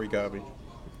expect a free copy.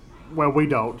 Well, we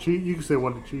don't. You can say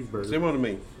one of the cheeseburgers. Send one to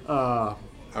me. I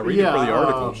read yeah, it for the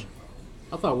articles.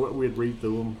 I thought we'd read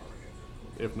through them,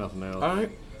 if nothing else. All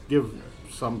right, Give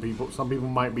some people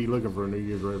might be looking for a New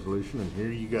Year's resolution, and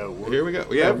here you go. here we go.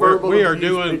 Yeah, verbal we are abuse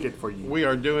doing. ticket for you. We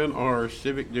are doing our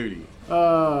civic duty. A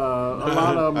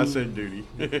lot of I them. said duty.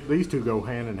 These two go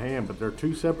hand in hand, but they're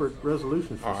two separate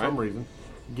resolutions for All right. some reason.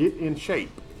 Get in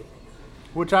shape,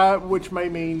 which may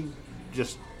mean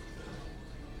just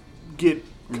get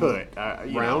cut.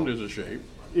 Round is a shape.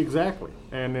 Exactly,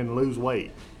 and then lose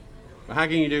weight. How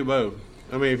can you do both?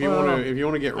 I mean, if you Well, want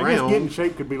to get I guess get in round,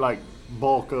 shape could be like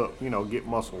bulk up, get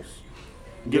muscles,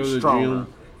 Go get to the stronger, gym.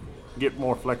 get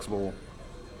more flexible,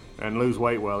 and lose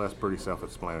weight. Well, that's pretty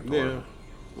self-explanatory. yeah.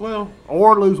 Well,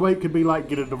 Or lose weight could be like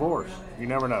get a divorce. You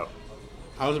never know.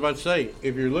 I was about to say,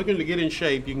 if you're looking to get in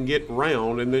shape, you can get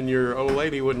round, and then your old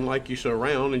lady wouldn't like you so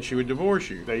round, and she would divorce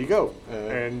you. There you go.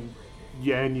 And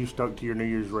you stuck to your New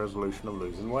Year's resolution of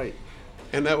losing weight.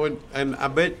 and I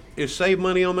bet it's save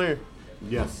money on there.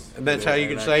 Yes. And that's how you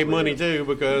can save money too,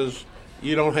 because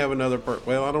you don't have another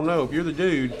well, I don't know. If you're the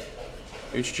dude,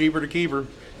 it's cheaper to keep her.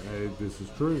 This is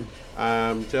true.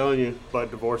 I'm telling you.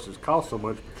 But divorces cost so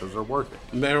much because they're worth it.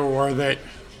 They're worth it.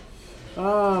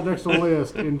 Next on the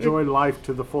list, Enjoy life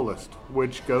to the fullest,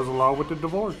 which goes along with the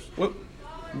divorce. Well,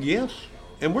 yes.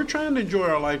 And we're trying to enjoy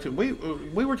our life. We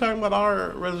were talking about our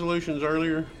resolutions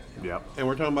earlier, Yep. and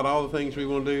we're talking about all the things we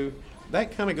want to do.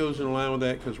 That kind of goes in line with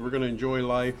that, because we're going to enjoy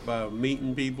life by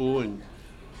meeting people and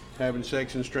having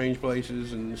sex in strange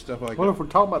places and stuff like Well, that. if we're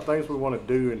talking about things we want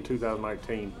to do in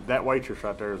 2019, that waitress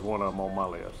right there is one of them on my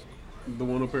list. The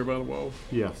one up here by the wall.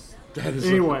 yes. That is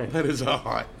Anyway. that is a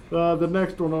hot. The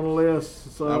next one on the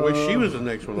list. I wish she was the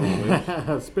next one on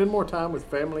the list. Spend more time with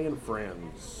family and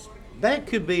friends. That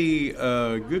could be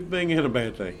a good thing and a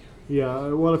bad thing. Yeah,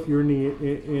 well, if you're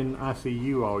in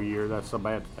ICU all year, that's a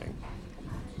bad thing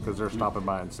because they're stopping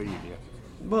by and seeing you.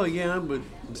 Well, yeah, but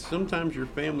sometimes your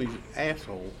family's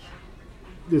assholes.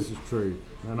 this is true,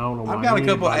 and I don't know why. I've got a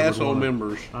couple anybody would asshole wanna-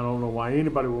 members. I don't know why anybody.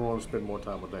 Anybody would want to spend more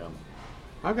time with them.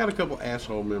 I've got a couple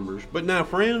asshole members. But now,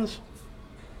 friends,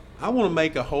 I want to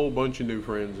make a whole bunch of new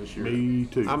friends this year. Me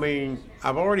too. I mean,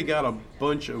 I've already got a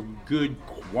bunch of good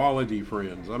quality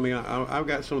friends. I mean, I've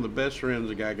got some of the best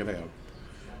friends a guy could have.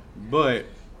 But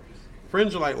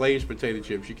friends are like Lay's potato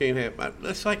chips. You can't have.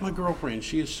 That's like my girlfriend.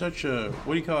 She is such a,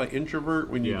 what do you call it, introvert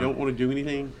when you Yeah. don't want to do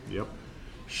anything. Yep.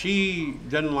 She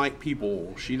doesn't like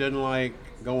people. She doesn't like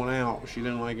going out. She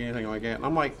doesn't like anything like that. And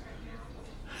I'm like,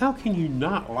 how can you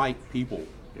not like people?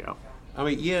 Yeah. I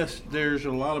mean, yes, there's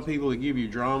a lot of people that give you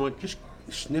drama. Just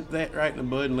snip that right in the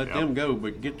bud and let Yep. them go,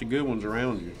 but get the good ones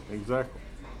around you. Exactly.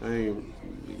 I mean,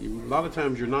 a lot of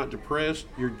times you're not depressed.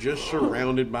 You're just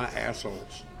surrounded by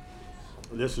assholes.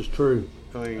 This is true.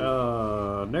 I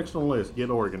mean, Next on the list, get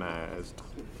organized.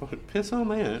 piss on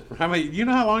that. I mean, you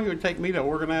know how long it would take me to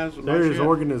organize my There is shit?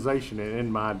 organization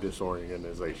in my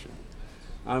disorganization.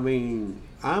 I mean,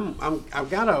 I've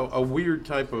got a weird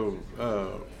type of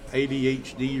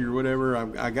ADHD or whatever.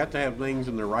 I got to have things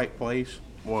in the right place,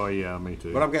 Well, yeah, me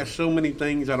too. but I've got so many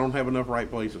things I don't have enough right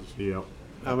places. Yep.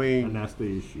 I And mean, that's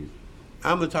the issue.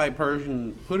 I'm the type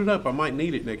person. Put it up. I might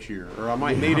need it next year, or I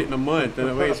might need it in a month. And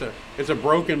if it's a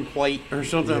broken plate or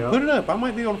something, Yeah. put it up. I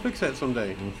might be able to fix that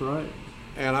someday. That's right.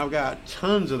 And I've got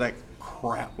tons of that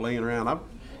crap laying around.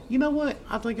 You know what?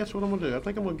 I think that's what I'm gonna do. I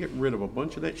think I'm gonna get rid of a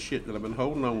bunch of that shit that I've been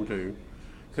holding on to.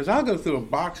 Because I'll go through a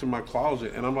box in my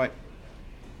closet and I'm like,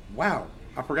 wow,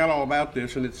 I forgot all about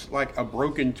this. And it's like a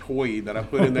broken toy that I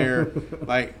put in there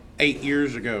like 8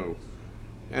 years ago.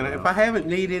 And if I haven't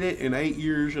needed it in 8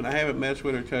 years and I haven't messed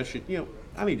with it or touched it,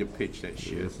 I need to pitch that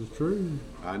shit. This is true.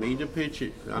 I need to pitch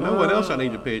it. I know what else I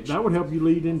need to pitch. That would help you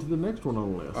lead into the next one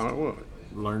on the list. What?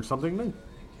 Learn something new.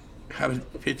 How to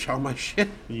pitch all my shit.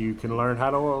 You can learn how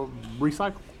to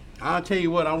recycle. I'll tell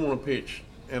you what I want to pitch,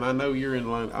 and I know you're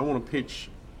in line. I want to pitch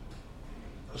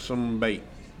some bait.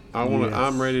 I want to.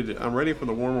 Yes. I'm ready for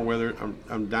the warmer weather.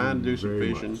 I'm dying to do some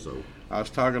Very fishing. much so. I was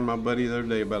talking to my buddy the other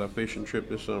day about a fishing trip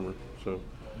this summer. So,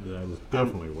 That is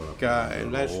definitely what I'm God,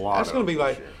 and that's lot going to be of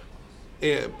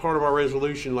like part of our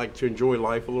resolution, like to enjoy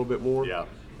life a little bit more. Yeah.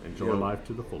 Enjoy Yeah. life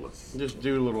to the fullest. Just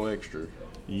do a little extra.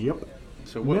 Yep.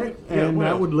 So what? Next, yeah, and what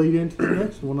that else? would lead into the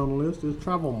next one on the list is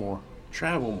travel more.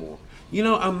 Travel more. You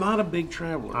know, I'm not a big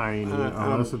traveler. I ain't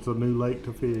unless it's a new lake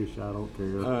to fish. I don't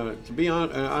care. To be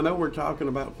honest, I know we're talking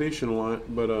about fishing a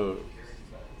lot, but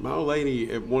my old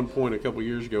lady at one point a couple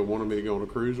years ago wanted me to go on a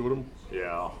cruise with them.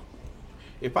 Yeah.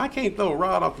 If I can't throw a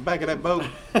rod off the back of that boat,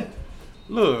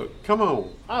 look, come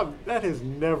on. That has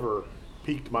never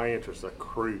piqued my interest, a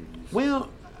cruise. Well,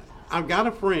 I've got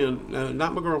a friend,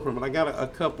 not my girlfriend, but I got a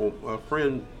couple, a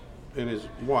friend and his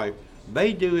wife.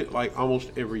 They do it like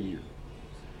almost every year.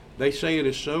 They say it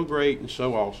is so great and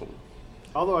so awesome.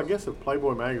 Although I guess if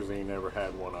Playboy magazine ever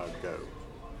had one, I'd go.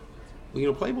 Well, you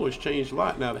know, Playboy's changed a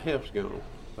lot now that Hef's gone.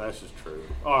 That's just true.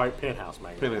 All right, Penthouse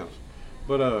magazine. Penthouse.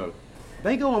 But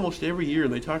they go almost every year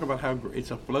and they talk about how it's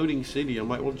a floating city. I'm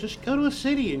like, well, just go to a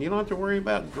city and you don't have to worry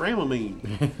about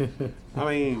Dramamine. I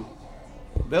mean,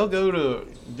 they'll go to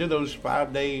do those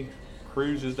 5-day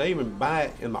cruises. They even buy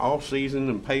it in the off season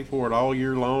and pay for it all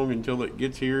year long until it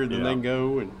gets here, and then Yeah. they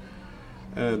go and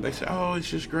they say, oh, it's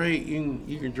just great.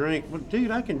 You can drink. Well,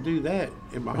 dude, I can do that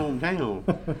in my hometown.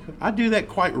 I do that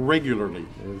quite regularly.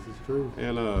 This is true.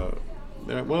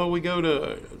 And well, we go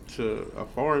to a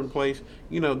foreign place.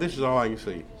 You know, this is all I can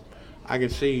see. I can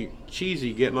see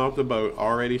Cheesy getting off the boat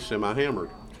already semi-hammered,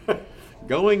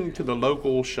 going to the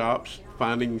local shops,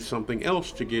 finding something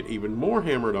else to get even more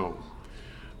hammered on,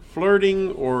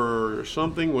 flirting or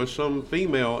something with some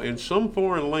female in some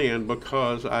foreign land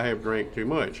because I have drank too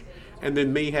much. And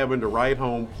then me having to write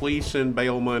home, please send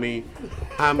bail money.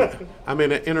 I'm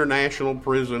in an international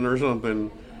prison or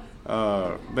something.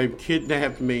 They've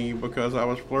kidnapped me because I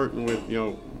was flirting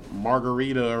with,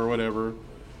 Margarita or whatever.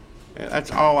 That's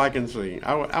all I can see.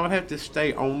 I would have to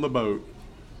stay on the boat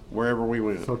wherever we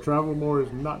went. So travel more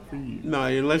is not for you. No,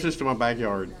 unless it's to my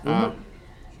backyard. I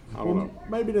don't know.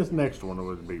 Maybe this next one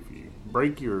would be for you.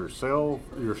 Break your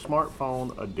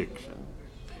smartphone addiction.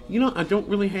 I don't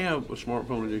really have a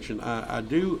smartphone addiction.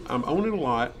 I'm on it a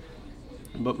lot,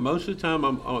 but most of the time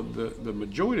the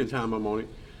majority of the time I'm on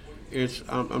it,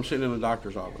 I'm sitting in the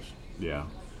doctor's office. Yeah.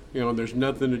 There's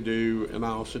nothing to do, and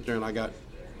I'll sit there and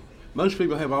most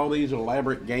people have all these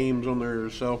elaborate games on their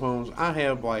cell phones. I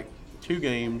have like 2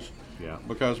 games. Yeah.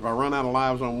 Because if I run out of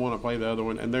lives on one, I play the other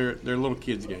one, and they're little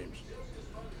kids games.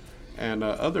 And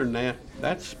other than that,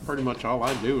 that's pretty much all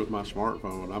I do with my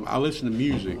smartphone. I listen to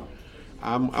music.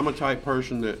 I'm a type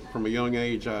person that from a young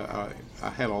age I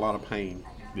had a lot of pain.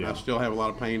 Yeah. I still have a lot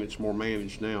of pain. It's more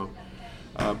managed now.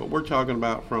 But we're talking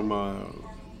about from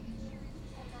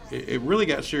it really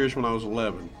got serious when I was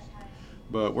 11.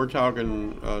 But we're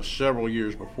talking several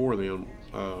years before then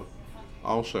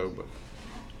also. But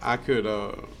I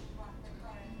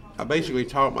basically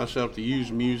taught myself to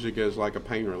use music as like a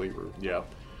pain reliever. Yeah.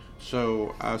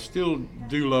 So I still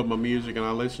do love my music, and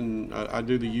I listen. I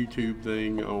do the YouTube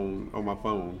thing on my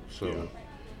phone. So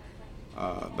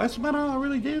that's about all I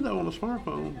really did though on the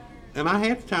smartphone. And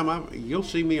half the time you'll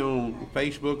see me on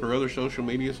Facebook or other social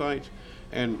media sites,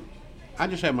 and I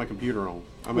just have my computer on.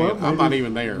 I mean, I'm not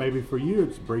even there. Maybe for you,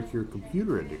 it's break your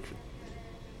computer addiction.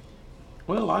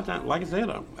 Well, like I said,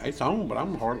 it's on, but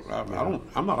I'm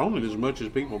not on it as much as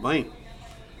people think.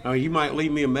 Now, you might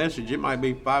leave me a message. It might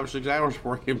be 5 or 6 hours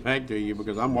before I get back to you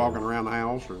because I'm walking around the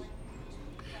house.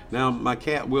 Now, my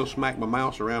cat will smack my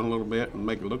mouse around a little bit and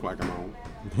make it look like I'm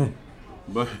on.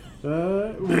 But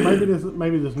maybe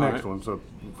this next right. one's up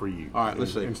for you. All right,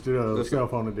 let's see. Instead of Let's cell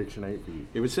phone addiction ain't for you.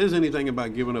 If it says anything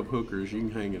about giving up hookers, you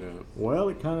can hang it up. Well,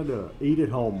 it kind of does. Eat at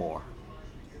home more.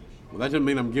 Well, that doesn't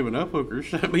mean I'm giving up hookers.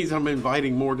 That means I'm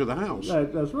inviting more to the house.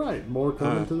 That's right. More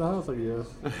coming to the house, I guess.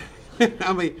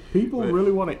 I mean, people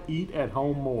really want to eat at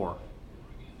home more.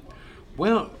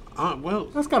 Well,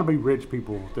 that's got to be rich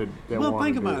people that well, want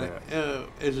think to do about that.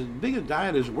 it. As big a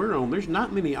diet as we're on, there's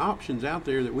not many options out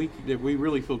there that we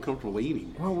really feel comfortable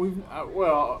eating.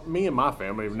 Well, me and my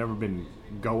family have never been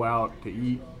go out to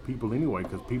eat people anyway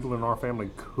because people in our family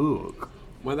cook.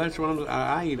 Well, that's what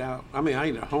I eat out. I mean, I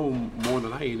eat at home more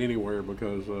than I eat anywhere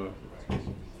because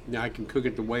I can cook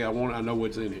it the way I want. I know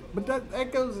what's in it. But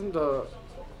that goes into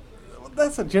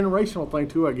that's a generational thing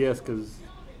too, I guess, because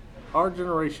our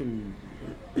generation,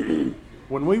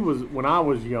 when I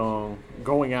was young,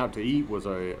 going out to eat was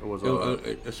a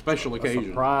special occasion,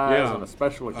 surprise, and a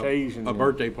special occasion, a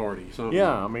birthday party, something.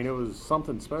 Yeah, I mean it was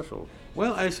something special.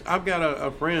 Well, I've got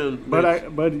a friend,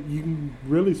 but you can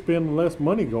really spend less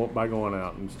money by going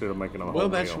out instead of making a whole Well,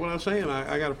 that's meal. what I'm saying.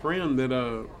 I got a friend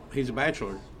that he's a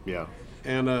bachelor. Yeah.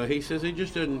 And he says he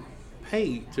just doesn't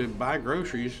pay to buy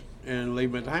groceries and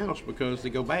leave them at the house because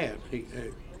they go bad.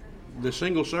 The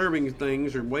single serving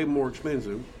things are way more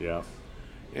expensive. Yeah.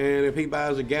 And if he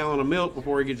buys a gallon of milk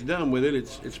before he gets done with it,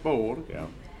 it's spoiled. Yeah.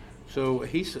 So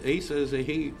he says that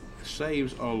he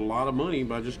saves a lot of money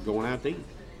by just going out to eat.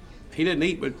 He doesn't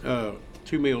eat but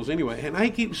 2 meals anyway. And he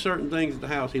keeps certain things at the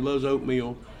house. He loves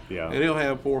oatmeal. Yeah. And he'll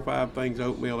have 4 or 5 things of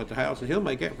oatmeal at the house, and he'll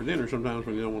make that for dinner sometimes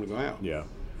when he don't want to go out. Yeah.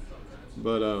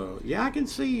 But I can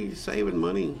see saving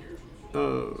money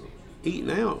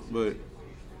eating out. But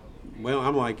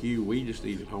I'm like you. We just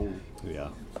eat at home. Yeah.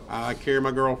 I carry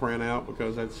my girlfriend out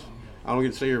because I don't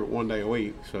get to see her 1 day a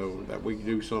week, so that we can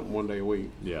do something 1 day a week.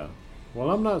 Yeah. Well,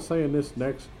 I'm not saying this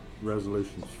next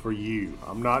resolution's for you.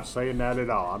 I'm not saying that at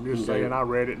all. I'm just saying I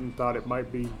read it and thought it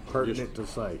might be pertinent to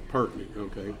say. Pertinent,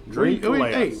 okay. Drink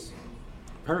less. Hey,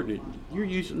 pertinent. You're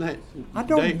using that. I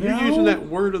don't know. You're using that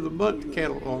word of the month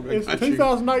catalog. It's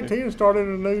 2019 started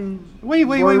a new. Wait.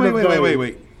 word of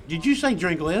day. Did you say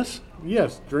drink less?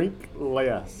 Yes, drink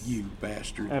less. You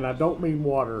bastard. And I don't mean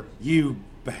water. You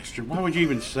bastard. Why would you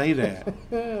even say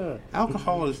that?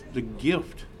 Alcohol is the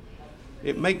gift.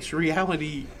 It makes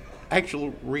reality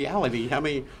actual reality. I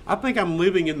mean, I think I'm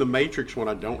living in the Matrix when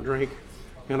I don't drink,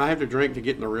 and I have to drink to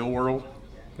get in the real world.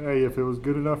 Hey, if it was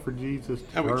good enough for Jesus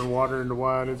to turn water into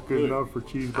wine, it's good enough for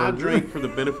cheeseburgers. I drink for the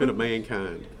benefit of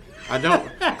mankind. I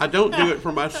don't do it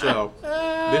for myself.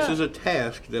 This is a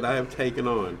task that I have taken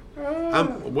on.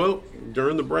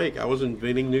 During the break, I was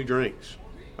inventing new drinks.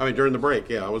 During the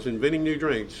break, I was inventing new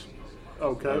drinks.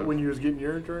 Okay, when you was getting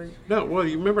your drink? No, well,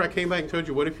 you remember I came back and told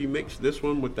you, what if you mix this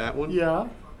one with that one? Yeah.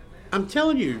 I'm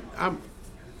telling you, I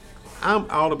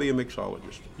ought to be a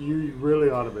mixologist. You really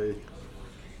ought to be.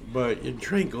 But you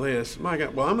drink less. My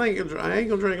God. Well, I ain't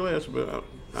gonna drink less, but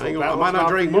I that might was not not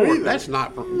drink for you more. either. That's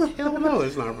not for me. Hell no,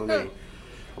 that's not for me.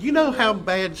 You know how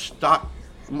bad stock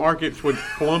markets would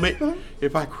plummet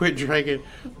if I quit drinking?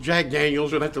 Jack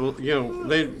Daniels would have to,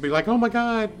 they'd be like, "Oh my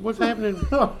God, what's happening?"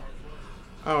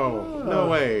 Oh, no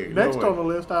way. no Next way. on the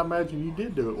list, I imagine you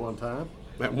did do it one time.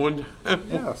 That one.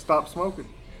 Yeah, stop smoking.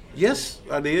 Yes,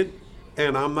 I did,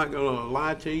 and I'm not gonna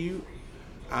lie to you.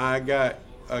 I got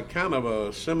a kind of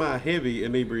a semi-heavy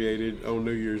inebriated on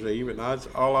New Year's Eve, and that's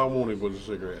all I wanted was a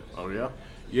cigarette. Oh, yeah?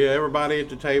 Yeah, everybody at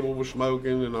the table was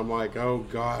smoking, and I'm like, oh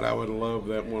God, I would love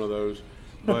that one of those.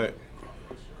 But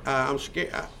I'm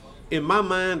scared. In my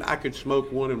mind, I could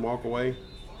smoke one and walk away,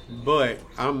 but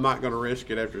I'm not going to risk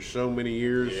it after so many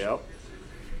years. Yep.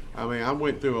 I mean, I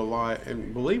went through a lot,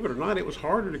 and believe it or not, it was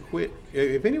harder to quit.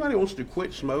 If anybody wants to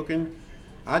quit smoking,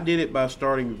 I did it by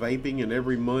starting vaping, and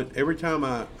every time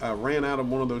I ran out of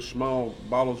one of those small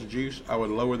bottles of juice, I would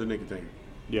lower the nicotine.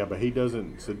 Yeah, but he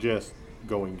doesn't suggest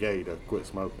going gay to quit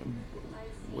smoking.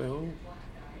 Well,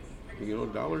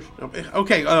 dollars.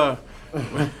 Okay,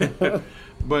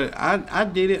 but I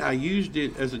did it. I used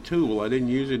it as a tool. I didn't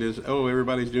use it as, oh,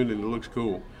 everybody's doing it. It looks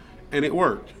cool, and it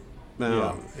worked.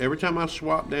 Now, every time I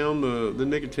swapped down the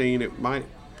nicotine, it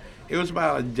was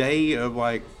about a day of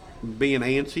like being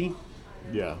antsy.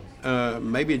 Yeah.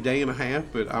 Maybe a day and a half,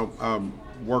 but I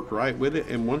worked right with it.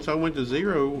 And once I went to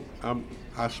zero,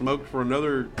 I smoked for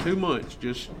another 2 months,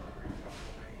 just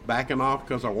backing off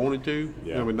because I wanted to,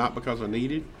 but not because I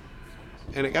needed.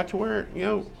 And it got to where,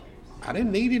 I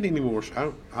didn't need it anymore.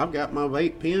 So I've got my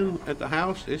vape pen at the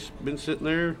house. It's been sitting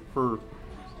there for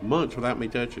months without me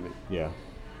touching it. Yeah.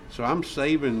 So I'm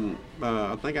saving,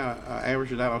 I think I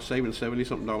averaged it out, I was saving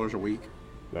 $70-something a week.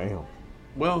 Damn.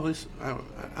 Well,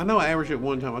 I know I averaged it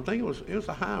one time. I think it was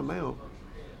a high amount.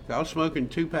 I was smoking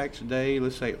 2 packs a day.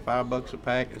 Let's say at $5 a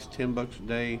pack, it's $10 a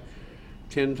day.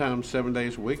 10 times 7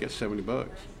 days a week, that's $70.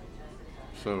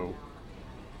 So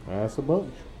That's a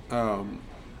bunch.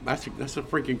 that's a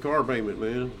freaking car payment,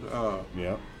 man.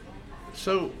 Yeah.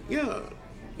 So yeah,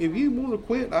 if you want to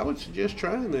quit, I would suggest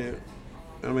trying that.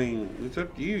 I mean, it's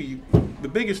up to you. The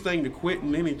biggest thing to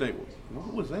quitting anything.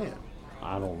 What was that?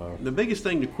 I don't know. The biggest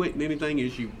thing to quitting anything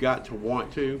is you've got to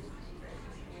want to,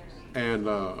 and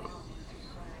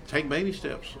take baby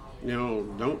steps.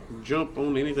 Don't jump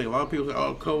on anything. A lot of people say,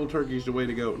 "Oh, cold turkey is the way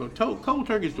to go." No, cold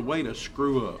turkey is the way to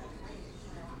screw up.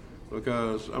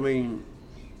 Because I mean,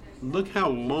 look how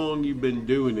long you've been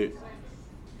doing it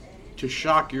to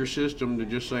shock your system to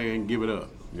just saying give it up.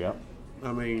 Yep.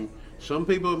 I mean, some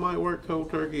people it might work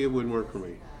cold turkey, it wouldn't work for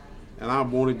me. And I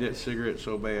wanted that cigarette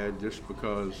so bad just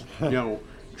because,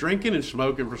 drinking and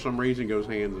smoking for some reason goes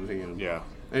hand in hand. Yeah.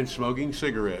 And smoking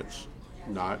cigarettes,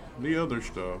 not the other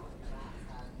stuff.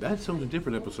 That's on a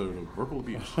different episode of verbal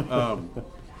abuse. But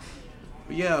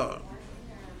yeah,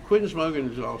 quitting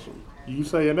smoking is awesome. You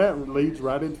saying that leads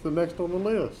right into the next on the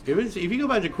list. If you go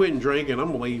back to quitting drinking,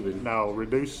 I'm leaving. No,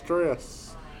 reduce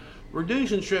stress.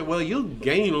 Reducing stress, well, you'll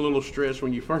gain a little stress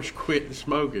when you first quit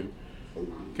smoking.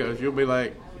 Because you'll be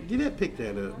like, did I pick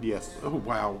that up? Yes. Oh,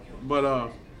 wow.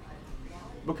 But,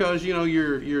 because,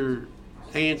 you're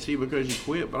antsy because you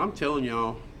quit. But I'm telling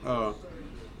y'all,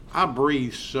 I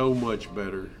breathe so much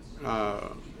better.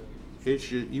 It's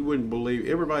just, you wouldn't believe.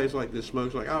 Everybody's like this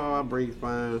smokes like, oh, I breathe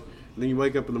fine. And then you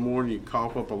wake up in the morning, you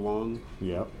cough up a lung.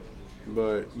 Yep.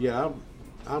 But yeah,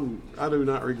 I do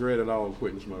not regret at all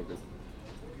quitting smoking.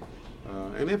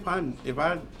 And if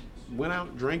I went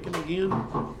out drinking again,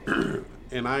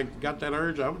 and I got that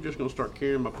urge, I was just gonna start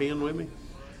carrying my pen with me,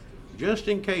 just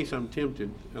in case I'm tempted,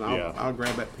 and I'll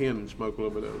grab that pen and smoke a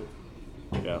little bit of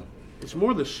it. Yeah. It's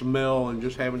more the smell and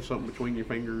just having something between your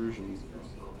fingers and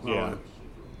all Yeah.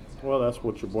 Well, that's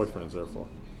what your boyfriend's there for.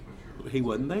 that. He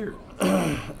wasn't there.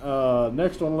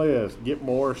 Next on the list, get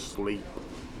more sleep.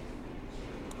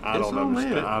 I It's don't on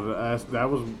understand. That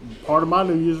was part of my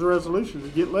New Year's resolution, to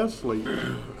get less sleep.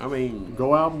 I mean,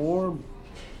 Go out more.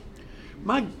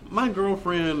 my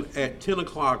girlfriend at 10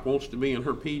 o'clock wants to be in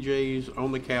her PJs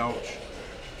on the couch,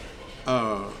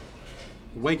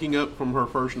 waking up from her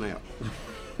first nap.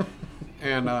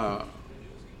 And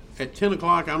at 10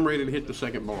 o'clock, I'm ready to hit the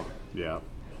second bar. Yeah.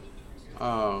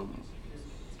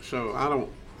 So I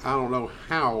don't know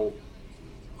how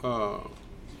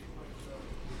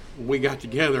we got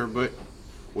together, but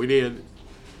we did.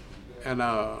 And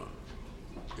I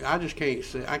just can't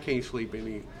sleep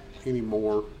any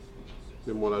more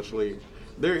than what I sleep.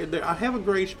 I have a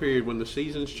grace period when the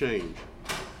seasons change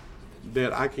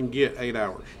that I can get 8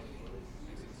 hours.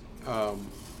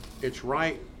 It's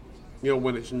right,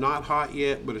 when it's not hot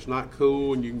yet, but it's not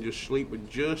cool, and you can just sleep with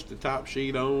just the top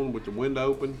sheet on with the window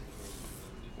open,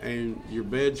 and your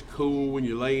bed's cool when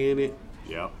you lay in it.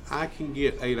 Yeah. I can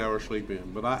get 8 hours sleep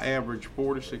in, but I average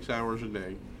 4 to 6 hours a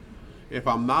day. If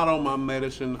I'm not on my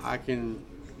medicine, I can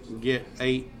get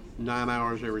 8, 9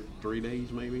 hours every 3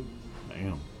 days, maybe.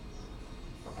 Damn.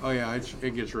 Oh yeah,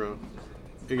 it gets rough.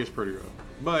 It gets pretty rough.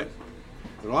 But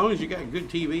as long as you got good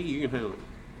TV, you can handle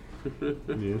it.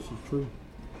 Yes, it's true.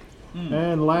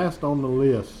 And last on the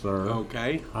list, sir.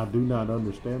 Okay. I do not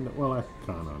understand it. Well, I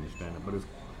kind of understand it, but it's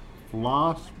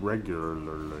floss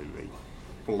regularly.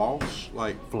 Floss?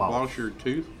 Like floss your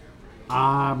tooth?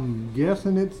 I'm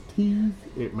guessing it's teeth.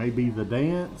 It may be the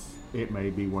dance. It may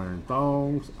be wearing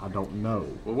thongs. I don't know.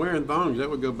 Well, wearing thongs, that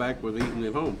would go back with eating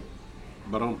at home.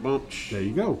 But on bunch. There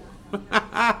you go.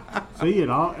 See,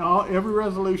 every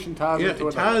resolution ties into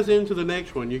it ties into the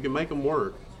next one. You can make them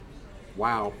work.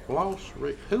 Wow. Floss?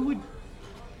 Who would...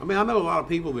 I mean, I know a lot of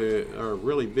people that are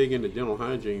really big into dental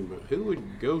hygiene, but who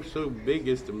would go so big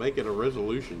as to make it a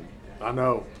resolution? I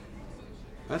know.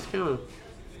 That's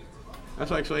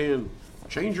like saying,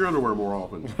 change your underwear more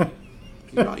often.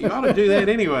 you ought to do that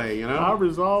anyway, I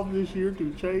resolved this year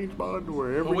to change my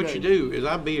underwear every day. What you do is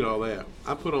I beat all that.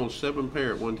 I put on 7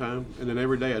 pair at one time, and then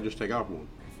every day I just take off one.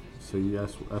 See,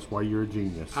 that's why you're a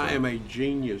genius. I am a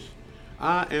genius.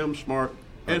 I am smart.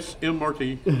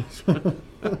 SMRT.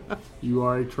 You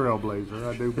are a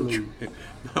trailblazer, I do believe.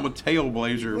 I'm a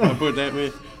tailblazer. If I put that,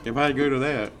 if I go to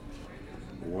that.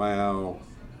 Wow.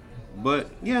 But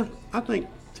yeah, I think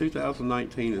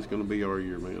 2019 is going to be our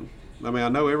year, man. I mean, I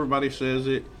know everybody says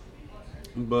it,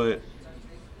 but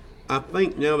I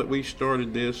think now that we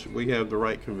started this, we have the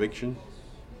right conviction.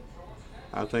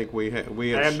 I think we have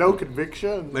and no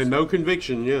conviction. And no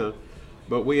conviction, yeah.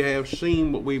 But we have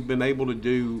seen what we've been able to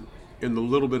do in the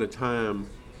little bit of time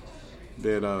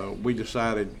that we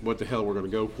decided what the hell we're going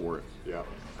to go for it. Yeah.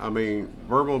 I mean,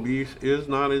 verbal abuse is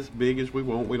not as big as we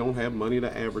want. We don't have money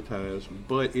to advertise,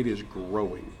 but it is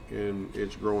growing, and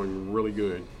it's growing really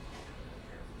good.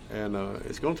 And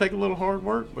it's going to take a little hard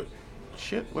work, but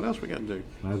shit, what else we got to do?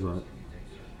 That's right.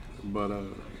 But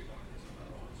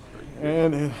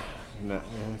and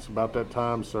it's about that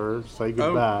time, sir. Say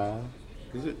goodbye.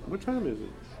 Is it? What time is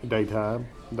it? Daytime.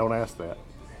 Don't ask that.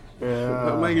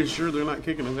 I'm making sure they're not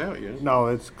kicking us out yet. No,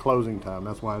 it's closing time.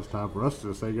 That's why it's time for us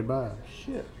to say goodbye.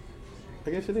 Shit. I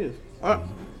guess it is.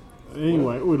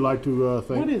 Anyway, we'd like to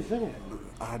thank... What is that?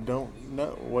 I don't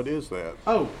know. What is that?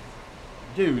 Oh,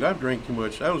 dude, I've drank too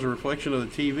much. That was a reflection of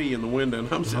the TV in the window,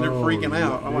 and I'm sitting there freaking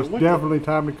out. I'm It's like, what definitely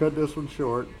time to cut this one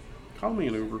short. Call me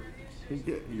an Uber.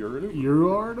 You're an Uber. You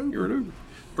are an Uber? You're an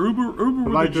Uber. Uber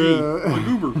with like a G. Like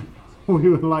Uber. We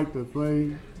would like to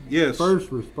thank Yes. first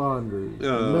responders,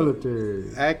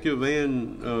 military, active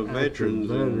and veterans,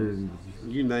 and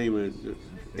you name it.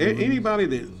 Anybody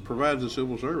that provides a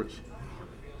civil service.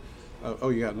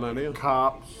 You got an idea?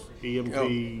 Cops,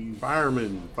 EMTs,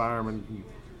 firemen.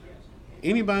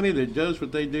 Anybody that does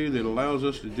what they do that allows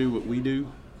us to do what we do.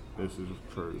 This is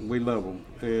true. We love them,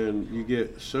 and you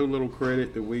get so little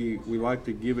credit that we like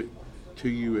to give it to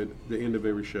you at the end of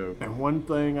every show. And one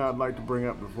thing I'd like to bring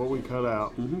up before we cut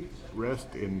out,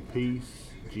 rest in peace,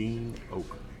 Gene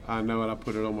Oker. I know it. I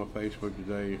put it on my Facebook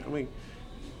today. I mean,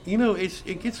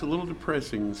 it gets a little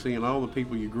depressing seeing all the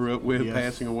people you grew up with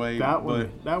passing away. That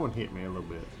one hit me a little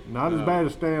bit. Not as bad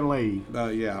as Stan Lee.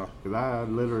 Yeah. Because I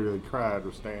literally cried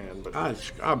with Stan. But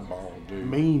I bawled, dude.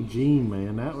 Mean Gene,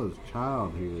 man, that was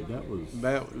childhood.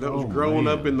 That was growing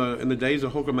up in the days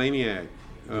of Hulkamaniac.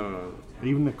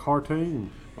 Even the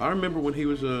cartoon. I remember when he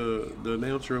was the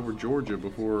announcer over Georgia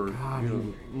before.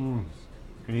 God,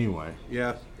 Anyway.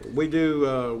 Yeah, we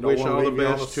do wish all the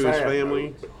best to his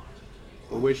family.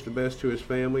 We wish the best to his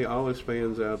family, all his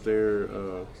fans out there.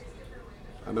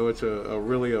 I know it's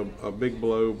really a big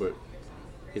blow, but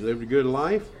he lived a good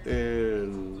life,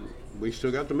 and we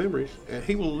still got the memories. And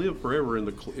he will live forever in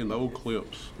the old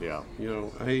clips. Yeah.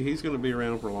 He's going to be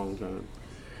around for a long time.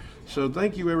 So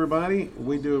thank you, everybody.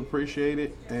 We do appreciate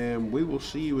it, and we will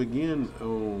see you again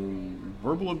on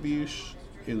verbal abuse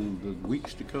in the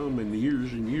weeks to come and the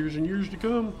years and years and years to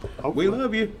come. Hopefully. We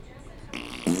love you.